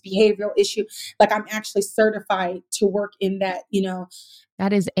disabilities, behavioral issue. Like I'm actually certified to work in that,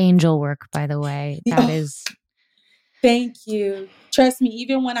 That is angel work, by the way. That is... Thank you. Trust me,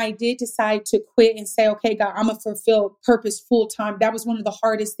 even when I did decide to quit and say, okay, God, I'm going to fulfill purpose full time, that was one of the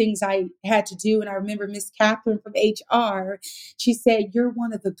hardest things I had to do. And I remember Miss Catherine from HR, she said, you're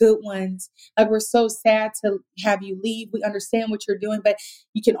one of the good ones. Like, we're so sad to have you leave. We understand what you're doing, but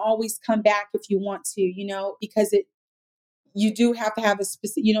you can always come back if you want to, because you do have to have a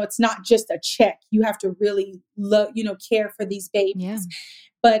specific, it's not just a check. You have to really love, care for these babies. Yeah.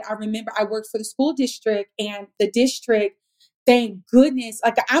 But I remember I worked for the school district, and the district, thank goodness,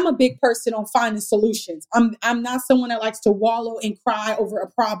 like I'm a big person on finding solutions. I'm not someone that likes to wallow and cry over a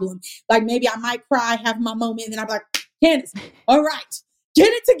problem. Like maybe I might cry, have my moment, and then I'm like, Candace, all right, get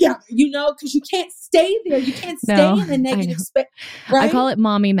it together, because you can't stay there. You can't stay in the negative space. Right? I call it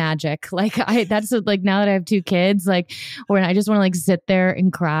mommy magic. Like that's like, now that I have 2 kids, like when I just want to like sit there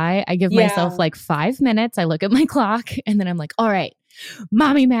and cry, I give myself like 5 minutes. I look at my clock and then I'm like, all right,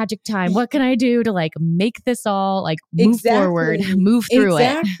 mommy magic time. What can I do to like make this all like move forward, move through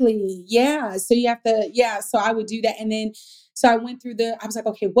it? Exactly. Yeah. So you have to, so I would do that. And then, so I went through I was like,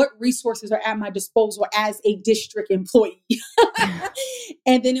 okay, what resources are at my disposal as a district employee?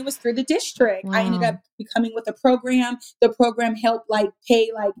 And then it was through the district. Wow. I ended up becoming with a program. The program helped like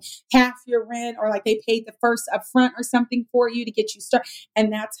pay like half your rent, or like they paid the first upfront or something for you to get you started.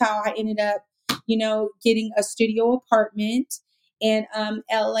 And that's how I ended up, getting a studio apartment. in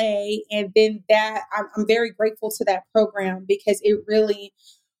LA. And then that I'm very grateful to that program because it really,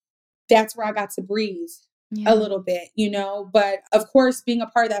 that's where I got to breathe a little bit, you know. But of course, being a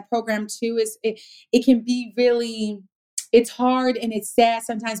part of that program too is it can be really, it's hard and it's sad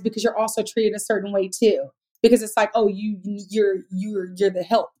sometimes because you're also treated a certain way too. Because it's like, oh, you're the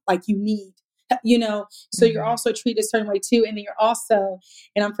help, like you need, you know. So you're also treated a certain way too, and then you're also,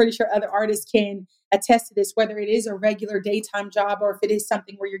 and I'm pretty sure other artists can attest to this, whether it is a regular daytime job or if it is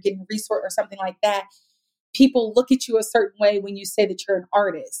something where you're getting resource or something like that. People look at you a certain way when you say that you're an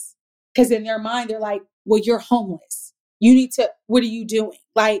artist. Because in their mind, they're like, well, you're homeless. You need to, what are you doing?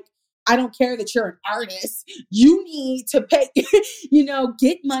 Like, I don't care that you're an artist. You need to pay, you know,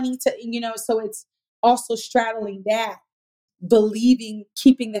 get money to, you know, so it's also straddling that, believing,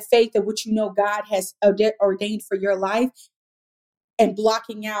 keeping the faith of what you know God has ordained for your life and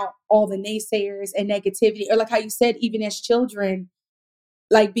blocking out all the naysayers and negativity. Or like how you said, even as children,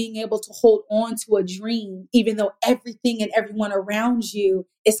 like being able to hold on to a dream, even though everything and everyone around you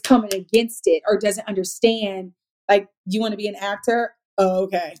is coming against it or doesn't understand. Like, you want to be an actor? Oh,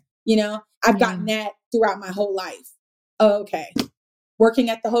 okay. You know, I've gotten that throughout my whole life. Oh, okay. Working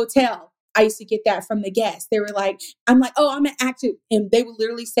at the hotel, I used to get that from the guests. They were like, I'm like, oh, I'm an actor. And they would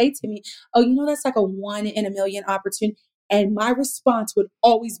literally say to me, oh, you know, that's like a 1 in a million opportunity. And my response would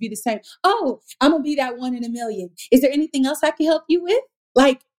always be the same. Oh, I'm going to be that 1 in a million. Is there anything else I can help you with?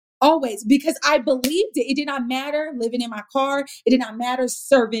 Like, always, because I believed it. It did not matter living in my car. It did not matter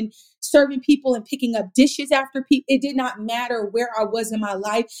serving people and picking up dishes after people. It did not matter where I was in my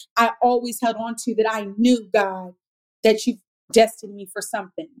life. I always held on to that. I knew, God, that you destined me for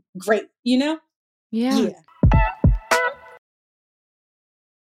something great, you know? Yeah.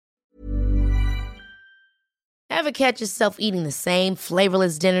 Ever catch yourself eating the same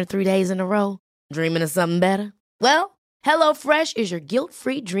flavorless dinner 3 days in a row? Dreaming of something better? Well, HelloFresh is your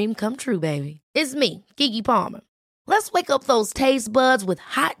guilt-free dream come true, baby. It's me, Keke Palmer. Let's wake up those taste buds with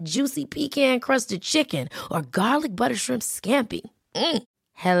hot, juicy pecan-crusted chicken or garlic butter shrimp scampi.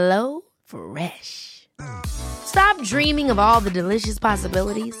 Hello Fresh. Stop dreaming of all the delicious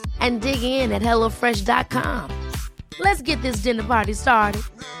possibilities and dig in at HelloFresh.com. Let's get this dinner party started.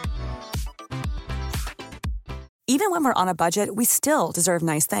 Even when we're on a budget, we still deserve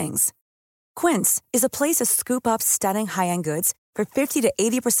nice things. Quince is a place to scoop up stunning high-end goods for 50 to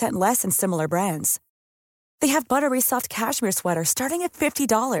 80% less than similar brands. They have buttery soft cashmere sweaters starting at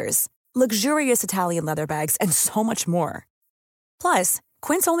 $50, luxurious Italian leather bags, and so much more. Plus,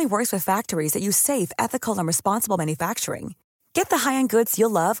 Quince only works with factories that use safe, ethical, and responsible manufacturing. Get the high-end goods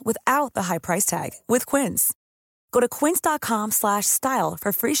you'll love without the high price tag with Quince. Go to quince.com/style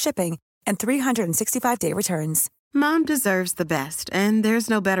for free shipping and 365-day returns. Mom deserves the best, and there's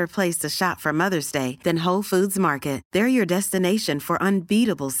no better place to shop for Mother's Day than Whole Foods Market. They're your destination for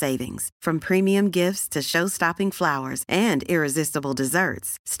unbeatable savings, from premium gifts to show-stopping flowers and irresistible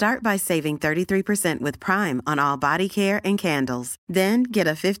desserts. Start by saving 33% with Prime on all body care and candles. Then get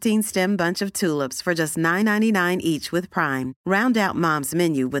a 15-stem bunch of tulips for just $9.99 each with Prime. Round out Mom's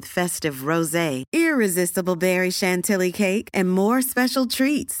menu with festive rosé, irresistible berry chantilly cake, and more special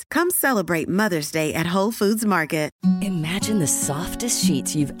treats. Come celebrate Mother's Day at Whole Foods Market. Imagine the softest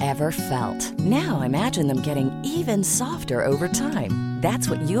sheets you've ever felt. Now imagine them getting even softer over time. That's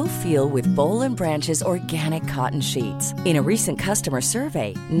what you'll feel with Boll & Branch's organic cotton sheets. In a recent customer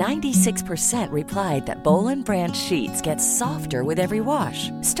survey, 96% replied that Boll & Branch sheets get softer with every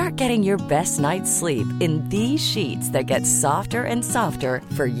wash. Start getting your best night's sleep in these sheets that get softer and softer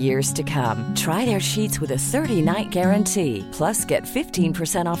for years to come. Try their sheets with a 30-night guarantee. Plus, get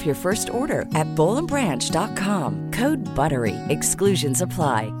 15% off your first order at bollandbranch.com. Code BUTTERY. Exclusions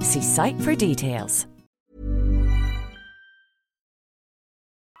apply. See site for details.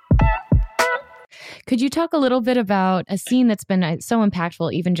 Could you talk a little bit about a scene that's been so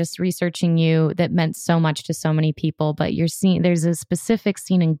impactful, even just researching you, that meant so much to so many people, but you're seeing there's a specific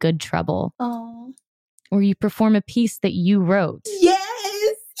scene in Good Trouble where you perform a piece that you wrote.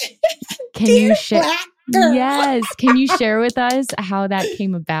 Yes. Can Dear you share? Black girl. Yes. Can you share with us how that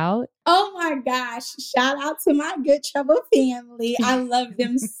came about? Oh my gosh. Shout out to my Good Trouble family. I love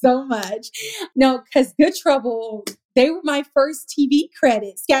them so much. No, because Good Trouble, they were my first TV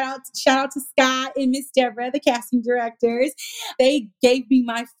credits. Shout out to Scott and Miss Deborah, the casting directors. They gave me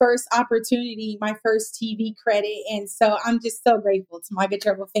my first opportunity, my first TV credit. And so I'm just so grateful to my Good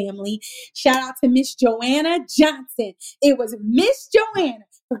Trouble family. Shout out to Miss Joanna Johnson. It was Miss Joanna,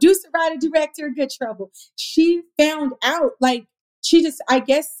 producer, writer, director, Good Trouble. She found out, like, she just, I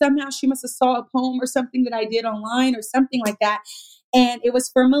guess somehow she must have saw a poem or something that I did online or something like that. And it was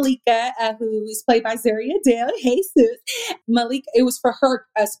for Malika, who is played by Zaria Dale. Hey, sis. Malika, it was for her,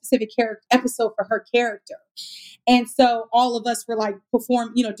 a specific episode for her character. And so all of us were like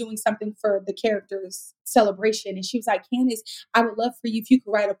doing something for the character's celebration. And she was like, Candace, I would love for you if you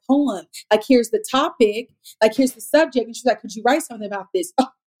could write a poem. Like, here's the topic, like, here's the subject. And she's like, could you write something about this? Oh,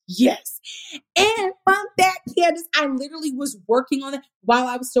 yes. And from that, Candace, I literally was working on it while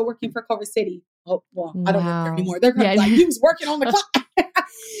I was still working for Culver City. Oh, well, I don't work there anymore. They're going to be like, he was working on the clock.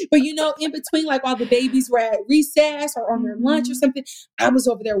 But, in between, like while the babies were at recess or on their lunch or something, I was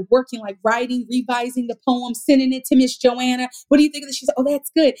over there working, like writing, revising the poem, sending it to Miss Joanna. What do you think of this? She said, oh,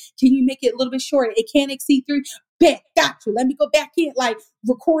 that's good. Can you make it a little bit shorter? It can't exceed 3. Bet, got you. Let me go back in, like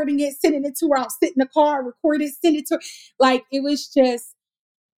recording it, sending it to her. I'll sit in the car, record it, send it to her. Like, it was just,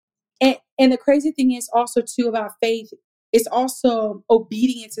 and the crazy thing is also too about faith, it's also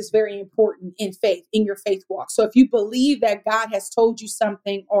obedience is very important in faith, in your faith walk. So if you believe that God has told you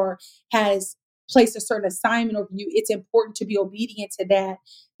something or has placed a certain assignment over you, it's important to be obedient to that,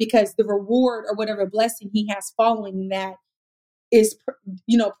 because the reward or whatever blessing he has following that is,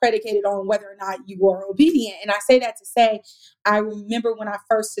 predicated on whether or not you are obedient. And I say that to say, I remember when I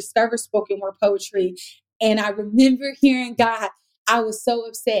first discovered spoken word poetry, and I remember hearing God, I was so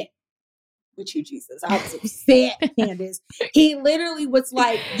upset with you, Jesus. I was upset, Candace. He literally was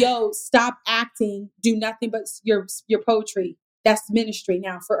like, yo, stop acting, do nothing but your poetry. That's ministry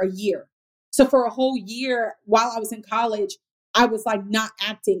now for a year. So for a whole year while I was in college, I was like not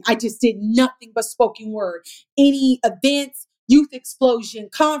acting. I just did nothing but spoken word. Any events, youth explosion,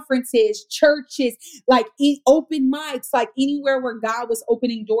 conferences, churches, like open mics, like anywhere where God was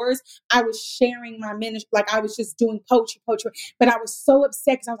opening doors, I was sharing my ministry. Like I was just doing poetry. But I was so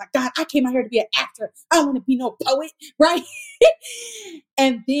upset because I was like, God, I came out here to be an actor. I don't want to be no poet, right?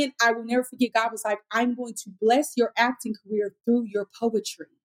 And then I will never forget, God was like, I'm going to bless your acting career through your poetry.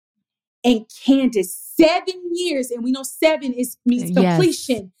 And Candace, 7 years, and we know 7 means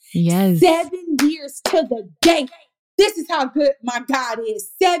completion. Yes. 7 years to the day. This is how good my God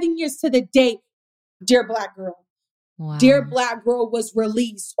is. 7 years to the day. Dear Black Girl. Wow. Dear Black Girl was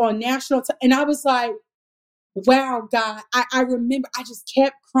released on national. And I was like, wow, God. I remember I just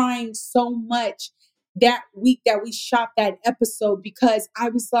kept crying so much that week that we shot that episode, because I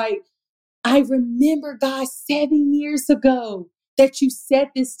was like, I remember, God, 7 years ago that you said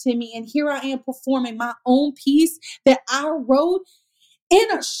this to me. And here I am performing my own piece that I wrote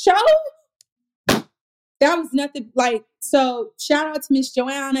in a show. That was nothing like, so shout out to Miss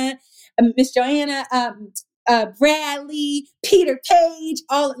Joanna, Bradley, Peter Page,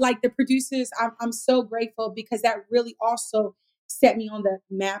 all like the producers. I'm so grateful, because that really also set me on the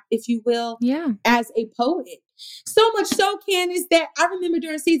map, if you will, as a poet. So much so, Candace, that I remember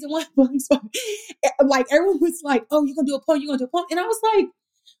during season 1, like everyone was like, oh, you're going to do a poem, And I was like,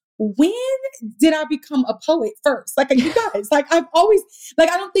 when did I become a poet first? Like, you guys, like I've always, like,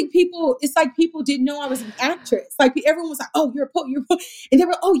 I don't think it's like people didn't know I was an actress. Like everyone was like, oh, you're a poet. And they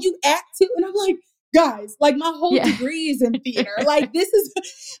were, oh, you act too? And I'm like, guys, like my whole degree is in theater. Like this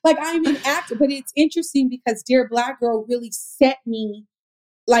is, like I'm an actor. But it's interesting because Dear Black Girl really set me,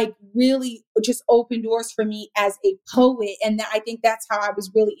 like really just opened doors for me as a poet. And I think that's how I was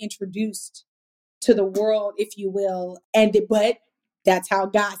really introduced to the world, if you will. But that's how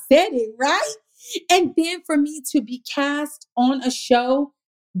God said it, right? And then for me to be cast on a show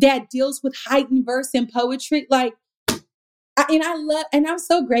that deals with heightened verse and poetry, like, and I'm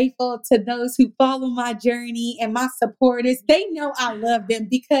so grateful to those who follow my journey and my supporters. They know I love them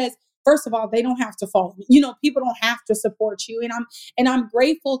because, first of all, they don't have to follow me. People don't have to support you. And I'm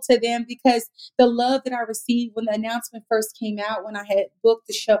grateful to them, because the love that I received when the announcement first came out, when I had booked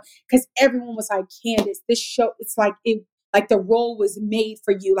the show, because everyone was like, Candace, this show, it's like the role was made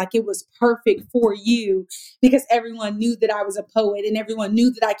for you. Like it was perfect for you, because everyone knew that I was a poet and everyone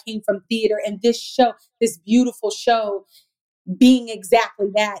knew that I came from theater, and this show, this beautiful show, being exactly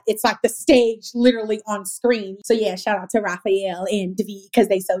that. It's like the stage literally on screen. So yeah, shout out to Raphael and David, because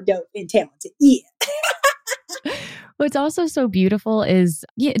they so dope and talented. Yeah. What's also so beautiful is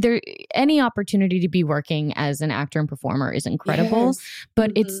any opportunity to be working as an actor and performer is incredible, yes.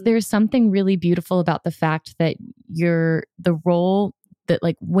 But there's something really beautiful about the fact that the role that,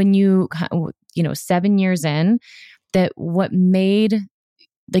 like, when you 7 years in, that what made,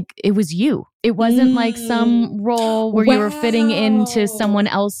 like, it was you. It wasn't like some role where you were fitting into someone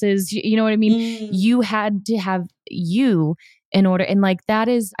else's, you know what I mean? You had to have you in order. And like, that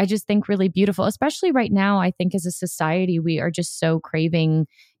is, I just think, really beautiful, especially right now. I think as a society, we are just so craving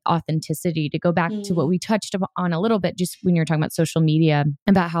authenticity. To go back to what we touched on a little bit, just when you're talking about social media,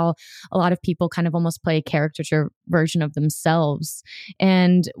 about how a lot of people kind of almost play a caricature version of themselves.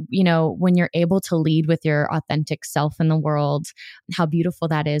 And, when you're able to lead with your authentic self in the world, how beautiful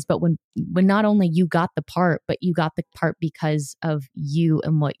that is. But when not only you got the part, but you got the part because of you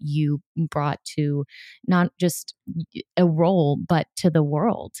and what you brought to not just a role, but to the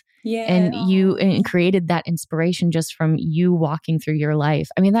world. Yeah. And you created that inspiration just from you walking through your life.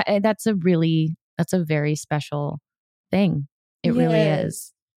 I mean, that's a very special thing. It really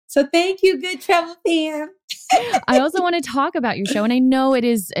is. So thank you, Good Travel fam. I also want to talk about your show. And I know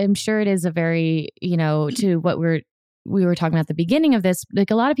I'm sure it is a very, to what we were talking about at the beginning of this,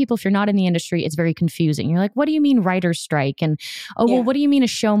 like a lot of people, if you're not in the industry, it's very confusing. You're like, what do you mean writer's strike? And, well, what do you mean a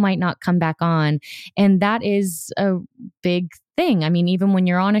show might not come back on? And that is a big thing. I mean, even when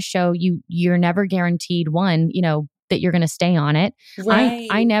you're on a show, you're never guaranteed that you're going to stay on it. Right.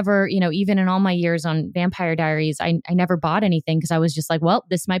 I never, even in all my years on Vampire Diaries, I never bought anything because I was just like, well,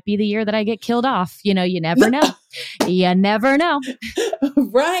 this might be the year that I get killed off. You never know. You never know.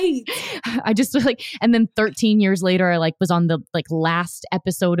 Right. I just and then 13 years later, I was on the last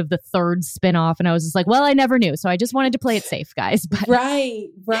episode of the third spinoff, and I was just like, well, I never knew. So I just wanted to play it safe, guys. But, right.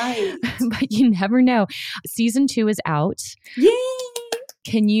 But you never know. Season 2 is out. Yay!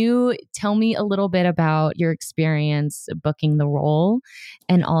 Can you tell me a little bit about your experience booking the role,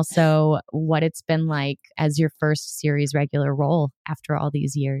 and also what it's been like as your first series regular role after all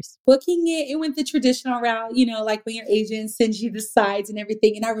these years? Booking it went the traditional route, like when your agent sends you the sides and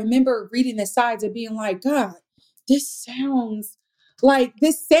everything. And I remember reading the sides and being like, God, this sounds like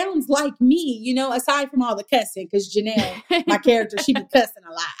me, aside from all the cussing, because Janelle, my character, she be cussing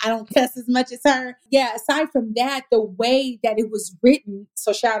a lot. I don't cuss as much as her. Yeah, aside from that, the way that it was written,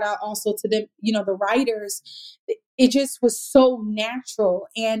 so shout out also to them, the writers, it just was so natural.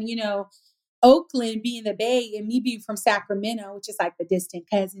 And, Oakland being the Bay and me being from Sacramento, which is like the distant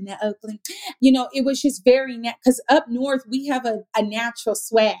cousin of Oakland, it was just very, because up north, we have a natural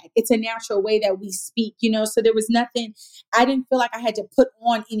swag. It's a natural way that we speak, so there was nothing, I didn't feel like I had to put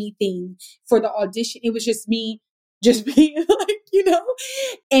on anything for the audition. It was just me just being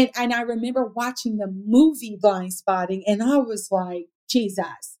and I remember watching the movie Blind Spotting, and I was like,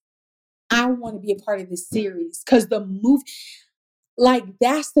 Jesus, I want to be a part of this series, because the movie,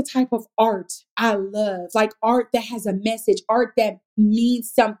 that's the type of art I love. Art that has a message, art that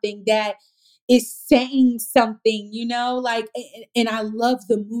means something, that is saying something, and I love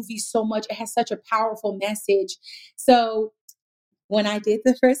the movie so much. It has such a powerful message. So when I did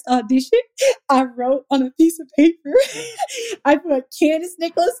the first audition, I wrote on a piece of paper, I put Candace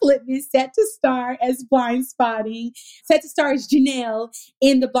Nicholas-Lippman set to star as Blind Spotting, set to star as Janelle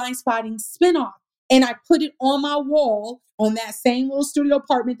in the Blind Spotting spinoff. And I put it on my wall on that same little studio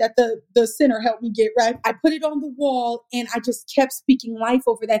apartment that the center helped me get, right? I put it on the wall, and I just kept speaking life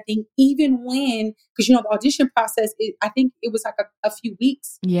over that thing, even when, because, the audition process, I think it was like a few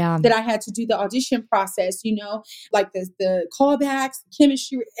weeks that I had to do the audition process, like the callbacks, the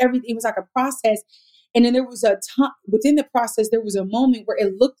chemistry, everything. It was like a process. And then there was a time within the process, there was a moment where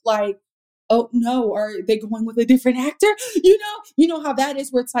it looked like, oh no, are they going with a different actor? You know how that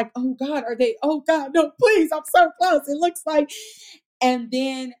is, where it's like, oh God, oh God, no, please, I'm so close. It looks like,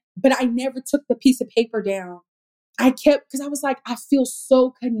 but I never took the piece of paper down. Because I was like, I feel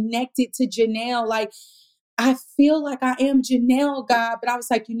so connected to Janelle. I feel like I am Janelle, God, but I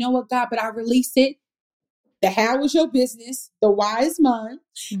was like, you know what, God, but I release it. The how is your business. The why is mine.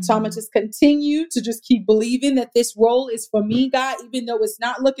 Mm-hmm. So I'm going to just continue to just keep believing that this role is for me, God, even though it's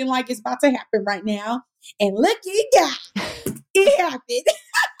not looking like it's about to happen right now. And look, it happened.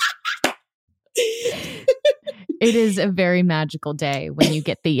 It is a very magical day when you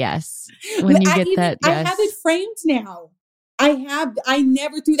get the yes. When you get that yes. I have it framed now. I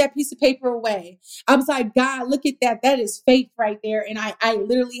never threw that piece of paper away. I was like, God, look at that. That is faith right there. And I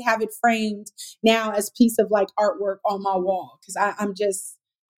literally have it framed now as piece of artwork on my wall. Cause I'm just,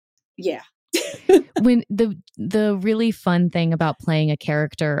 yeah. When the really fun thing about playing a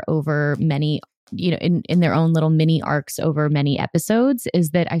character over many, in their own little mini arcs over many episodes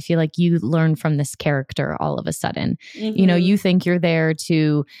is that I feel like you learn from this character all of a sudden. Mm-hmm. You think you're there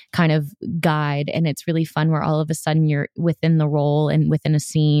to kind of guide, and it's really fun where all of a sudden you're within the role and within a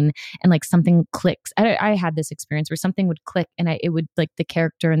scene, and something clicks. I had this experience where something would click, and it would the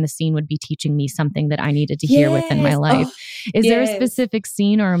character in the scene would be teaching me something that I needed to hear within my life. Is there a specific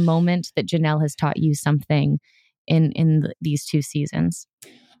scene or a moment that Janelle has taught you something in these 2 seasons?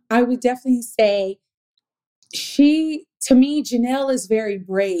 I would definitely say to me, Janelle is very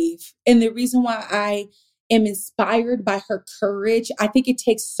brave. And the reason why I am inspired by her courage. I think it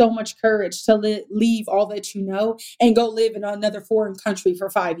takes so much courage to leave all that you know and go live in another foreign country for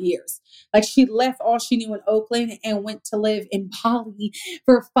 5 years. Like she left all she knew in Oakland and went to live in Bali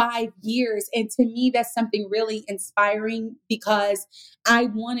for 5 years. And to me, that's something really inspiring because I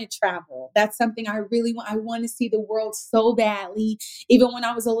want to travel. That's something I really want. I want to see the world so badly. Even when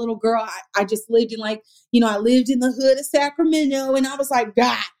I was a little girl, I just lived in I lived in the hood of Sacramento and I was like,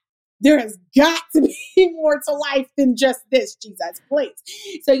 God, there has got to be more to life than just this, Jesus, please.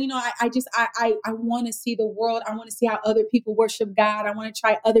 So, I want to see the world. I want to see how other people worship God. I want to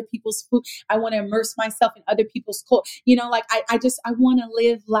try other people's food. I want to immerse myself in other people's culture. I want to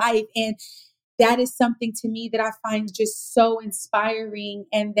live life. And that is something to me that I find just so inspiring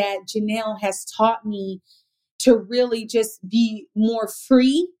and that Janelle has taught me to really just be more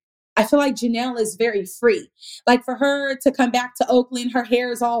free. I feel like Janelle is very free. Like for her to come back to Oakland, her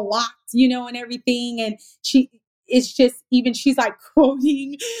hair is all locked, and everything. And she's like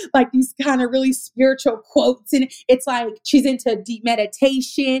quoting like these kind of really spiritual quotes. And it's like, she's into deep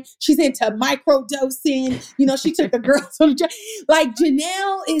meditation. She's into microdosing. She took the girls on like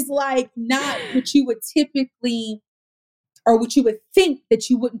Janelle is like not what you would typically or what you would think that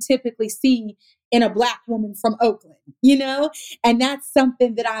you wouldn't typically see in a Black woman from Oakland, and that's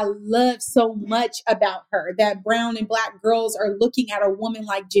something that I love so much about her, that brown and Black girls are looking at a woman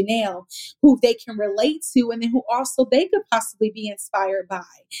like Janelle who they can relate to and then who also they could possibly be inspired by.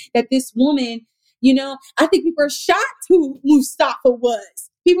 That this woman, I think people are shocked who Mustafa was.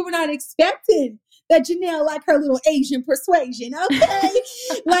 People were not expecting that Janelle like her little Asian persuasion, okay?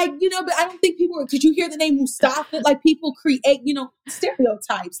 But I don't think people could you hear the name Mustafa? Like people create,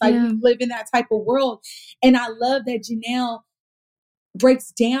 stereotypes. Like we live in that type of world. And I love that Janelle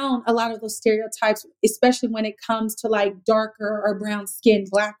breaks down a lot of those stereotypes, especially when it comes to like darker or brown skinned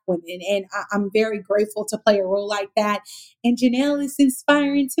Black women. And I'm very grateful to play a role like that. And Janelle is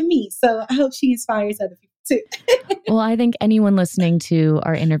inspiring to me. So I hope she inspires other people too. Well, I think anyone listening to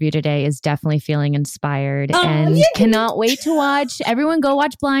our interview today is definitely feeling inspired and cannot wait to watch. Everyone go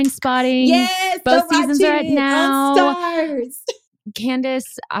watch Blind Spotting. Yes, both seasons are out now. On Stars.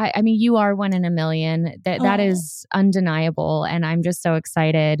 Candace, I mean, you are one in a million. That is undeniable. And I'm just so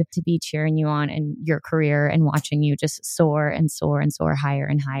excited to be cheering you on in your career and watching you just soar and soar and soar higher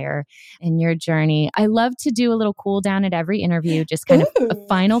and higher in your journey. I love to do a little cool down at every interview, just kind of a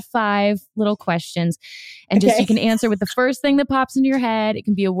final 5 little questions. And just you can answer with the first thing that pops into your head. It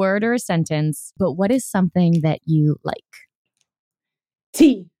can be a word or a sentence. But what is something that you like?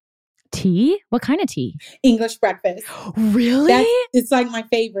 Tea. Tea? What kind of tea? English breakfast. Really? It's like my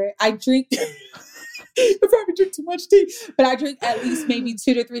favorite. I drink, I probably drink too much tea, but I drink at least maybe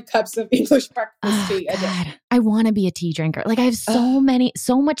 2 to 3 cups of English breakfast tea a day. I want to be a tea drinker. Like I have so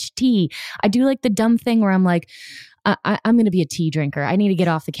much tea. I do like the dumb thing where I'm like, I'm going to be a tea drinker. I need to get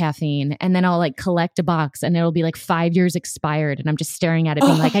off the caffeine. And then I'll like collect a box and it'll be like 5 years expired. And I'm just staring at it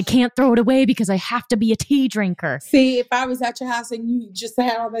being like, I can't throw it away because I have to be a tea drinker. See, if I was at your house and you just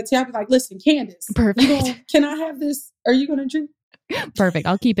had all that tea, I'd be like, listen, Candace, perfect. Can I have this? Are you going to drink? Perfect.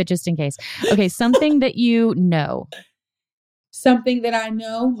 I'll keep it just in case. Okay. Something that you know. Something that I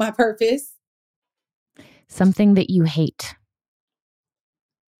know, my purpose. Something that you hate.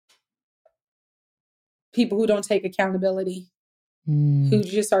 People who don't take accountability, who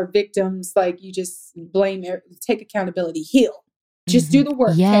just are victims, like you just blame, take accountability, heal. Just do the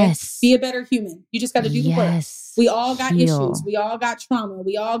work. Yes. Okay? Be a better human. You just got to do the work. We all got issues. We all got trauma.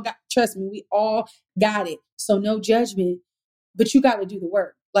 Trust me, we all got it. So no judgment, but you got to do the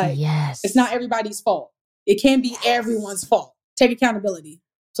work. Like, it's not everybody's fault. It can be everyone's fault. Take accountability.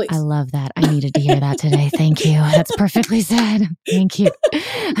 Please. I love that. I needed to hear that today. Thank you. That's perfectly said. Thank you.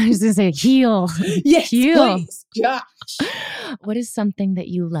 I was going to say heal. Yes, heal. Please. Gosh. What is something that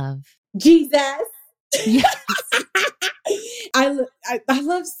you love? Jesus. Yes. I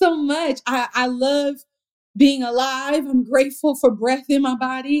love so much. I love being alive. I'm grateful for breath in my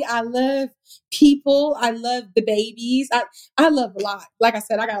body. I love people. I love the babies. I love a lot. Like I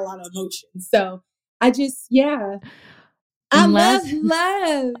said, I got a lot of emotions. So I just, I love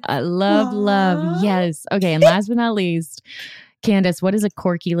love. I love love. Yes. Okay. And last but not least, Candace, what is a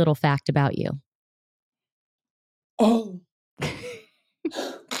quirky little fact about you? Oh,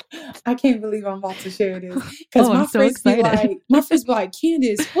 I can't believe I'm about to share this. Because my friends be like,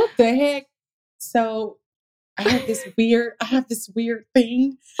 Candace, what the heck? So I have this weird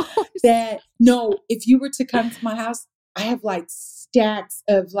thing that if you were to come to my house, I have like stacks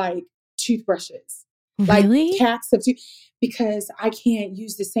of like toothbrushes. Really? Like packs of because I can't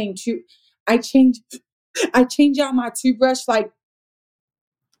use the same tooth. I change out my toothbrush. Like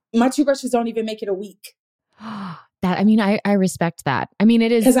my toothbrushes don't even make it a week. I respect that. I mean,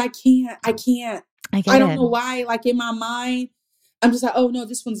 it is. Because I can't. I don't know it. why. Like in my mind, I'm just like, oh no,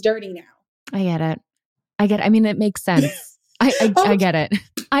 this one's dirty now. I get it. I mean, it makes sense. I get it.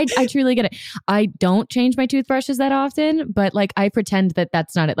 I truly get it. I don't change my toothbrushes that often, but like I pretend that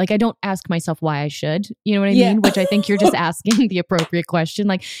that's not it. Like I don't ask myself why I should, you know what I mean? Which I think you're just asking the appropriate question.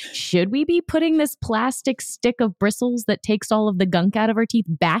 Like, should we be putting this plastic stick of bristles that takes all of the gunk out of our teeth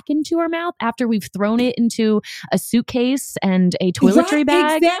back into our mouth after we've thrown it into a suitcase and a toiletry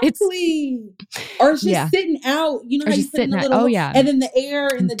bag? Exactly. Or it's just sitting out. You know how you put in the little, and then the air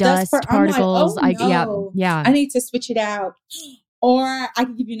and the dust particles. I'm like, oh no. I need to switch it out. Or I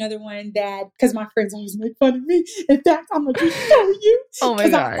can give you another one that, because my friends always make fun of me. In fact, I'm going to just show you. Oh my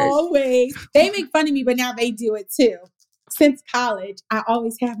gosh. They make fun of me, but now they do it too. Since college, I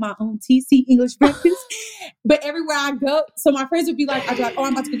always have my own TC English breakfast. But everywhere I go, so my friends would be like, I'd be like, oh,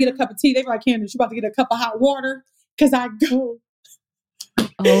 I'm about to go get a cup of tea. They'd be like, Candace, you're about to get a cup of hot water. Because I go.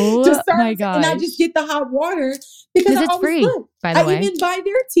 Oh my gosh. And I just get the hot water because it's free, by the way. I even buy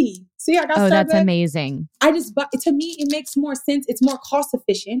their tea. See, I got Starbucks. That's amazing. I just buy, to me, it makes more sense. It's more cost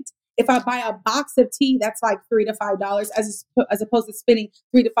efficient. If I buy a box of tea, that's like $3 to $5 as opposed to spending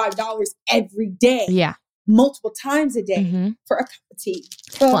 $3 to $5 every day. Yeah. Multiple times a day for a cup of tea.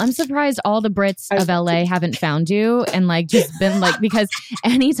 Well, I'm surprised all the Brits of LA haven't found you and like just been like, because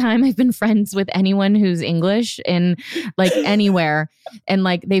anytime I've been friends with anyone who's English in like anywhere and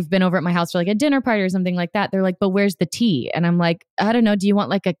like they've been over at my house for like a dinner party or something like that, they're like, but where's the tea? And I'm like, I don't know. Do you want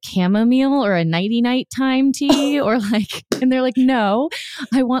like a chamomile or a nighty-night time tea or like, and they're like, no,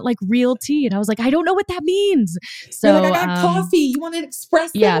 I want like real tea. And I was like, I don't know what that means. So you're like, I got coffee. You want an espresso?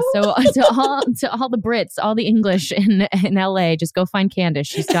 Yeah. So to all the Brits, all the English in LA, just go find Candace.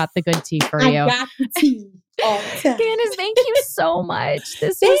 She's got the good tea for you. I got the tea all the time. Candace, thank you so much.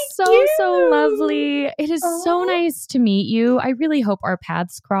 This was so lovely. It is so nice to meet you. I really hope our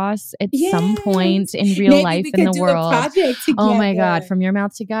paths cross at some point in real life in the world. Oh my God, from your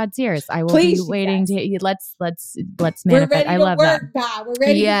mouth to God's ears. I will be waiting to let's manifest. I love that. God. We're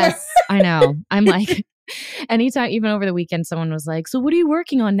ready. Yes, I know. I'm like, anytime, even over the weekend, someone was like, so what are you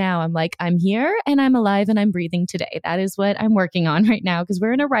working on now? I'm like, I'm here and I'm alive and I'm breathing today. That is what I'm working on right now because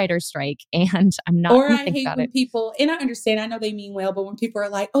we're in a writer's strike and I'm not going to think about it. Or I hate when people, and I understand, I know they mean well, but when people are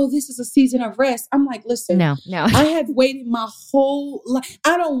like, oh, this is a season of rest. I'm like, listen, no. I have waited my whole life.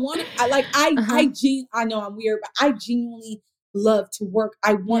 I don't want to, I know I'm weird, but I genuinely love to work.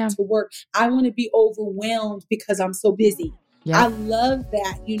 I want to work. I want to be overwhelmed because I'm so busy. Yeah. I love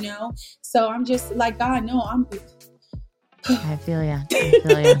that, So I'm just like, God, no, I feel ya.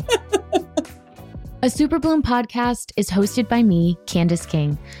 A Super Bloom podcast is hosted by me, Candace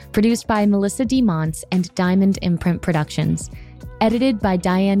King, produced by Melissa D. Montz and Diamond Imprint Productions, edited by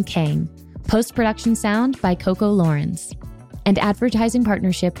Diane Kang, post-production sound by Coco Lawrence, and advertising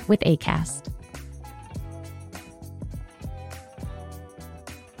partnership with Acast.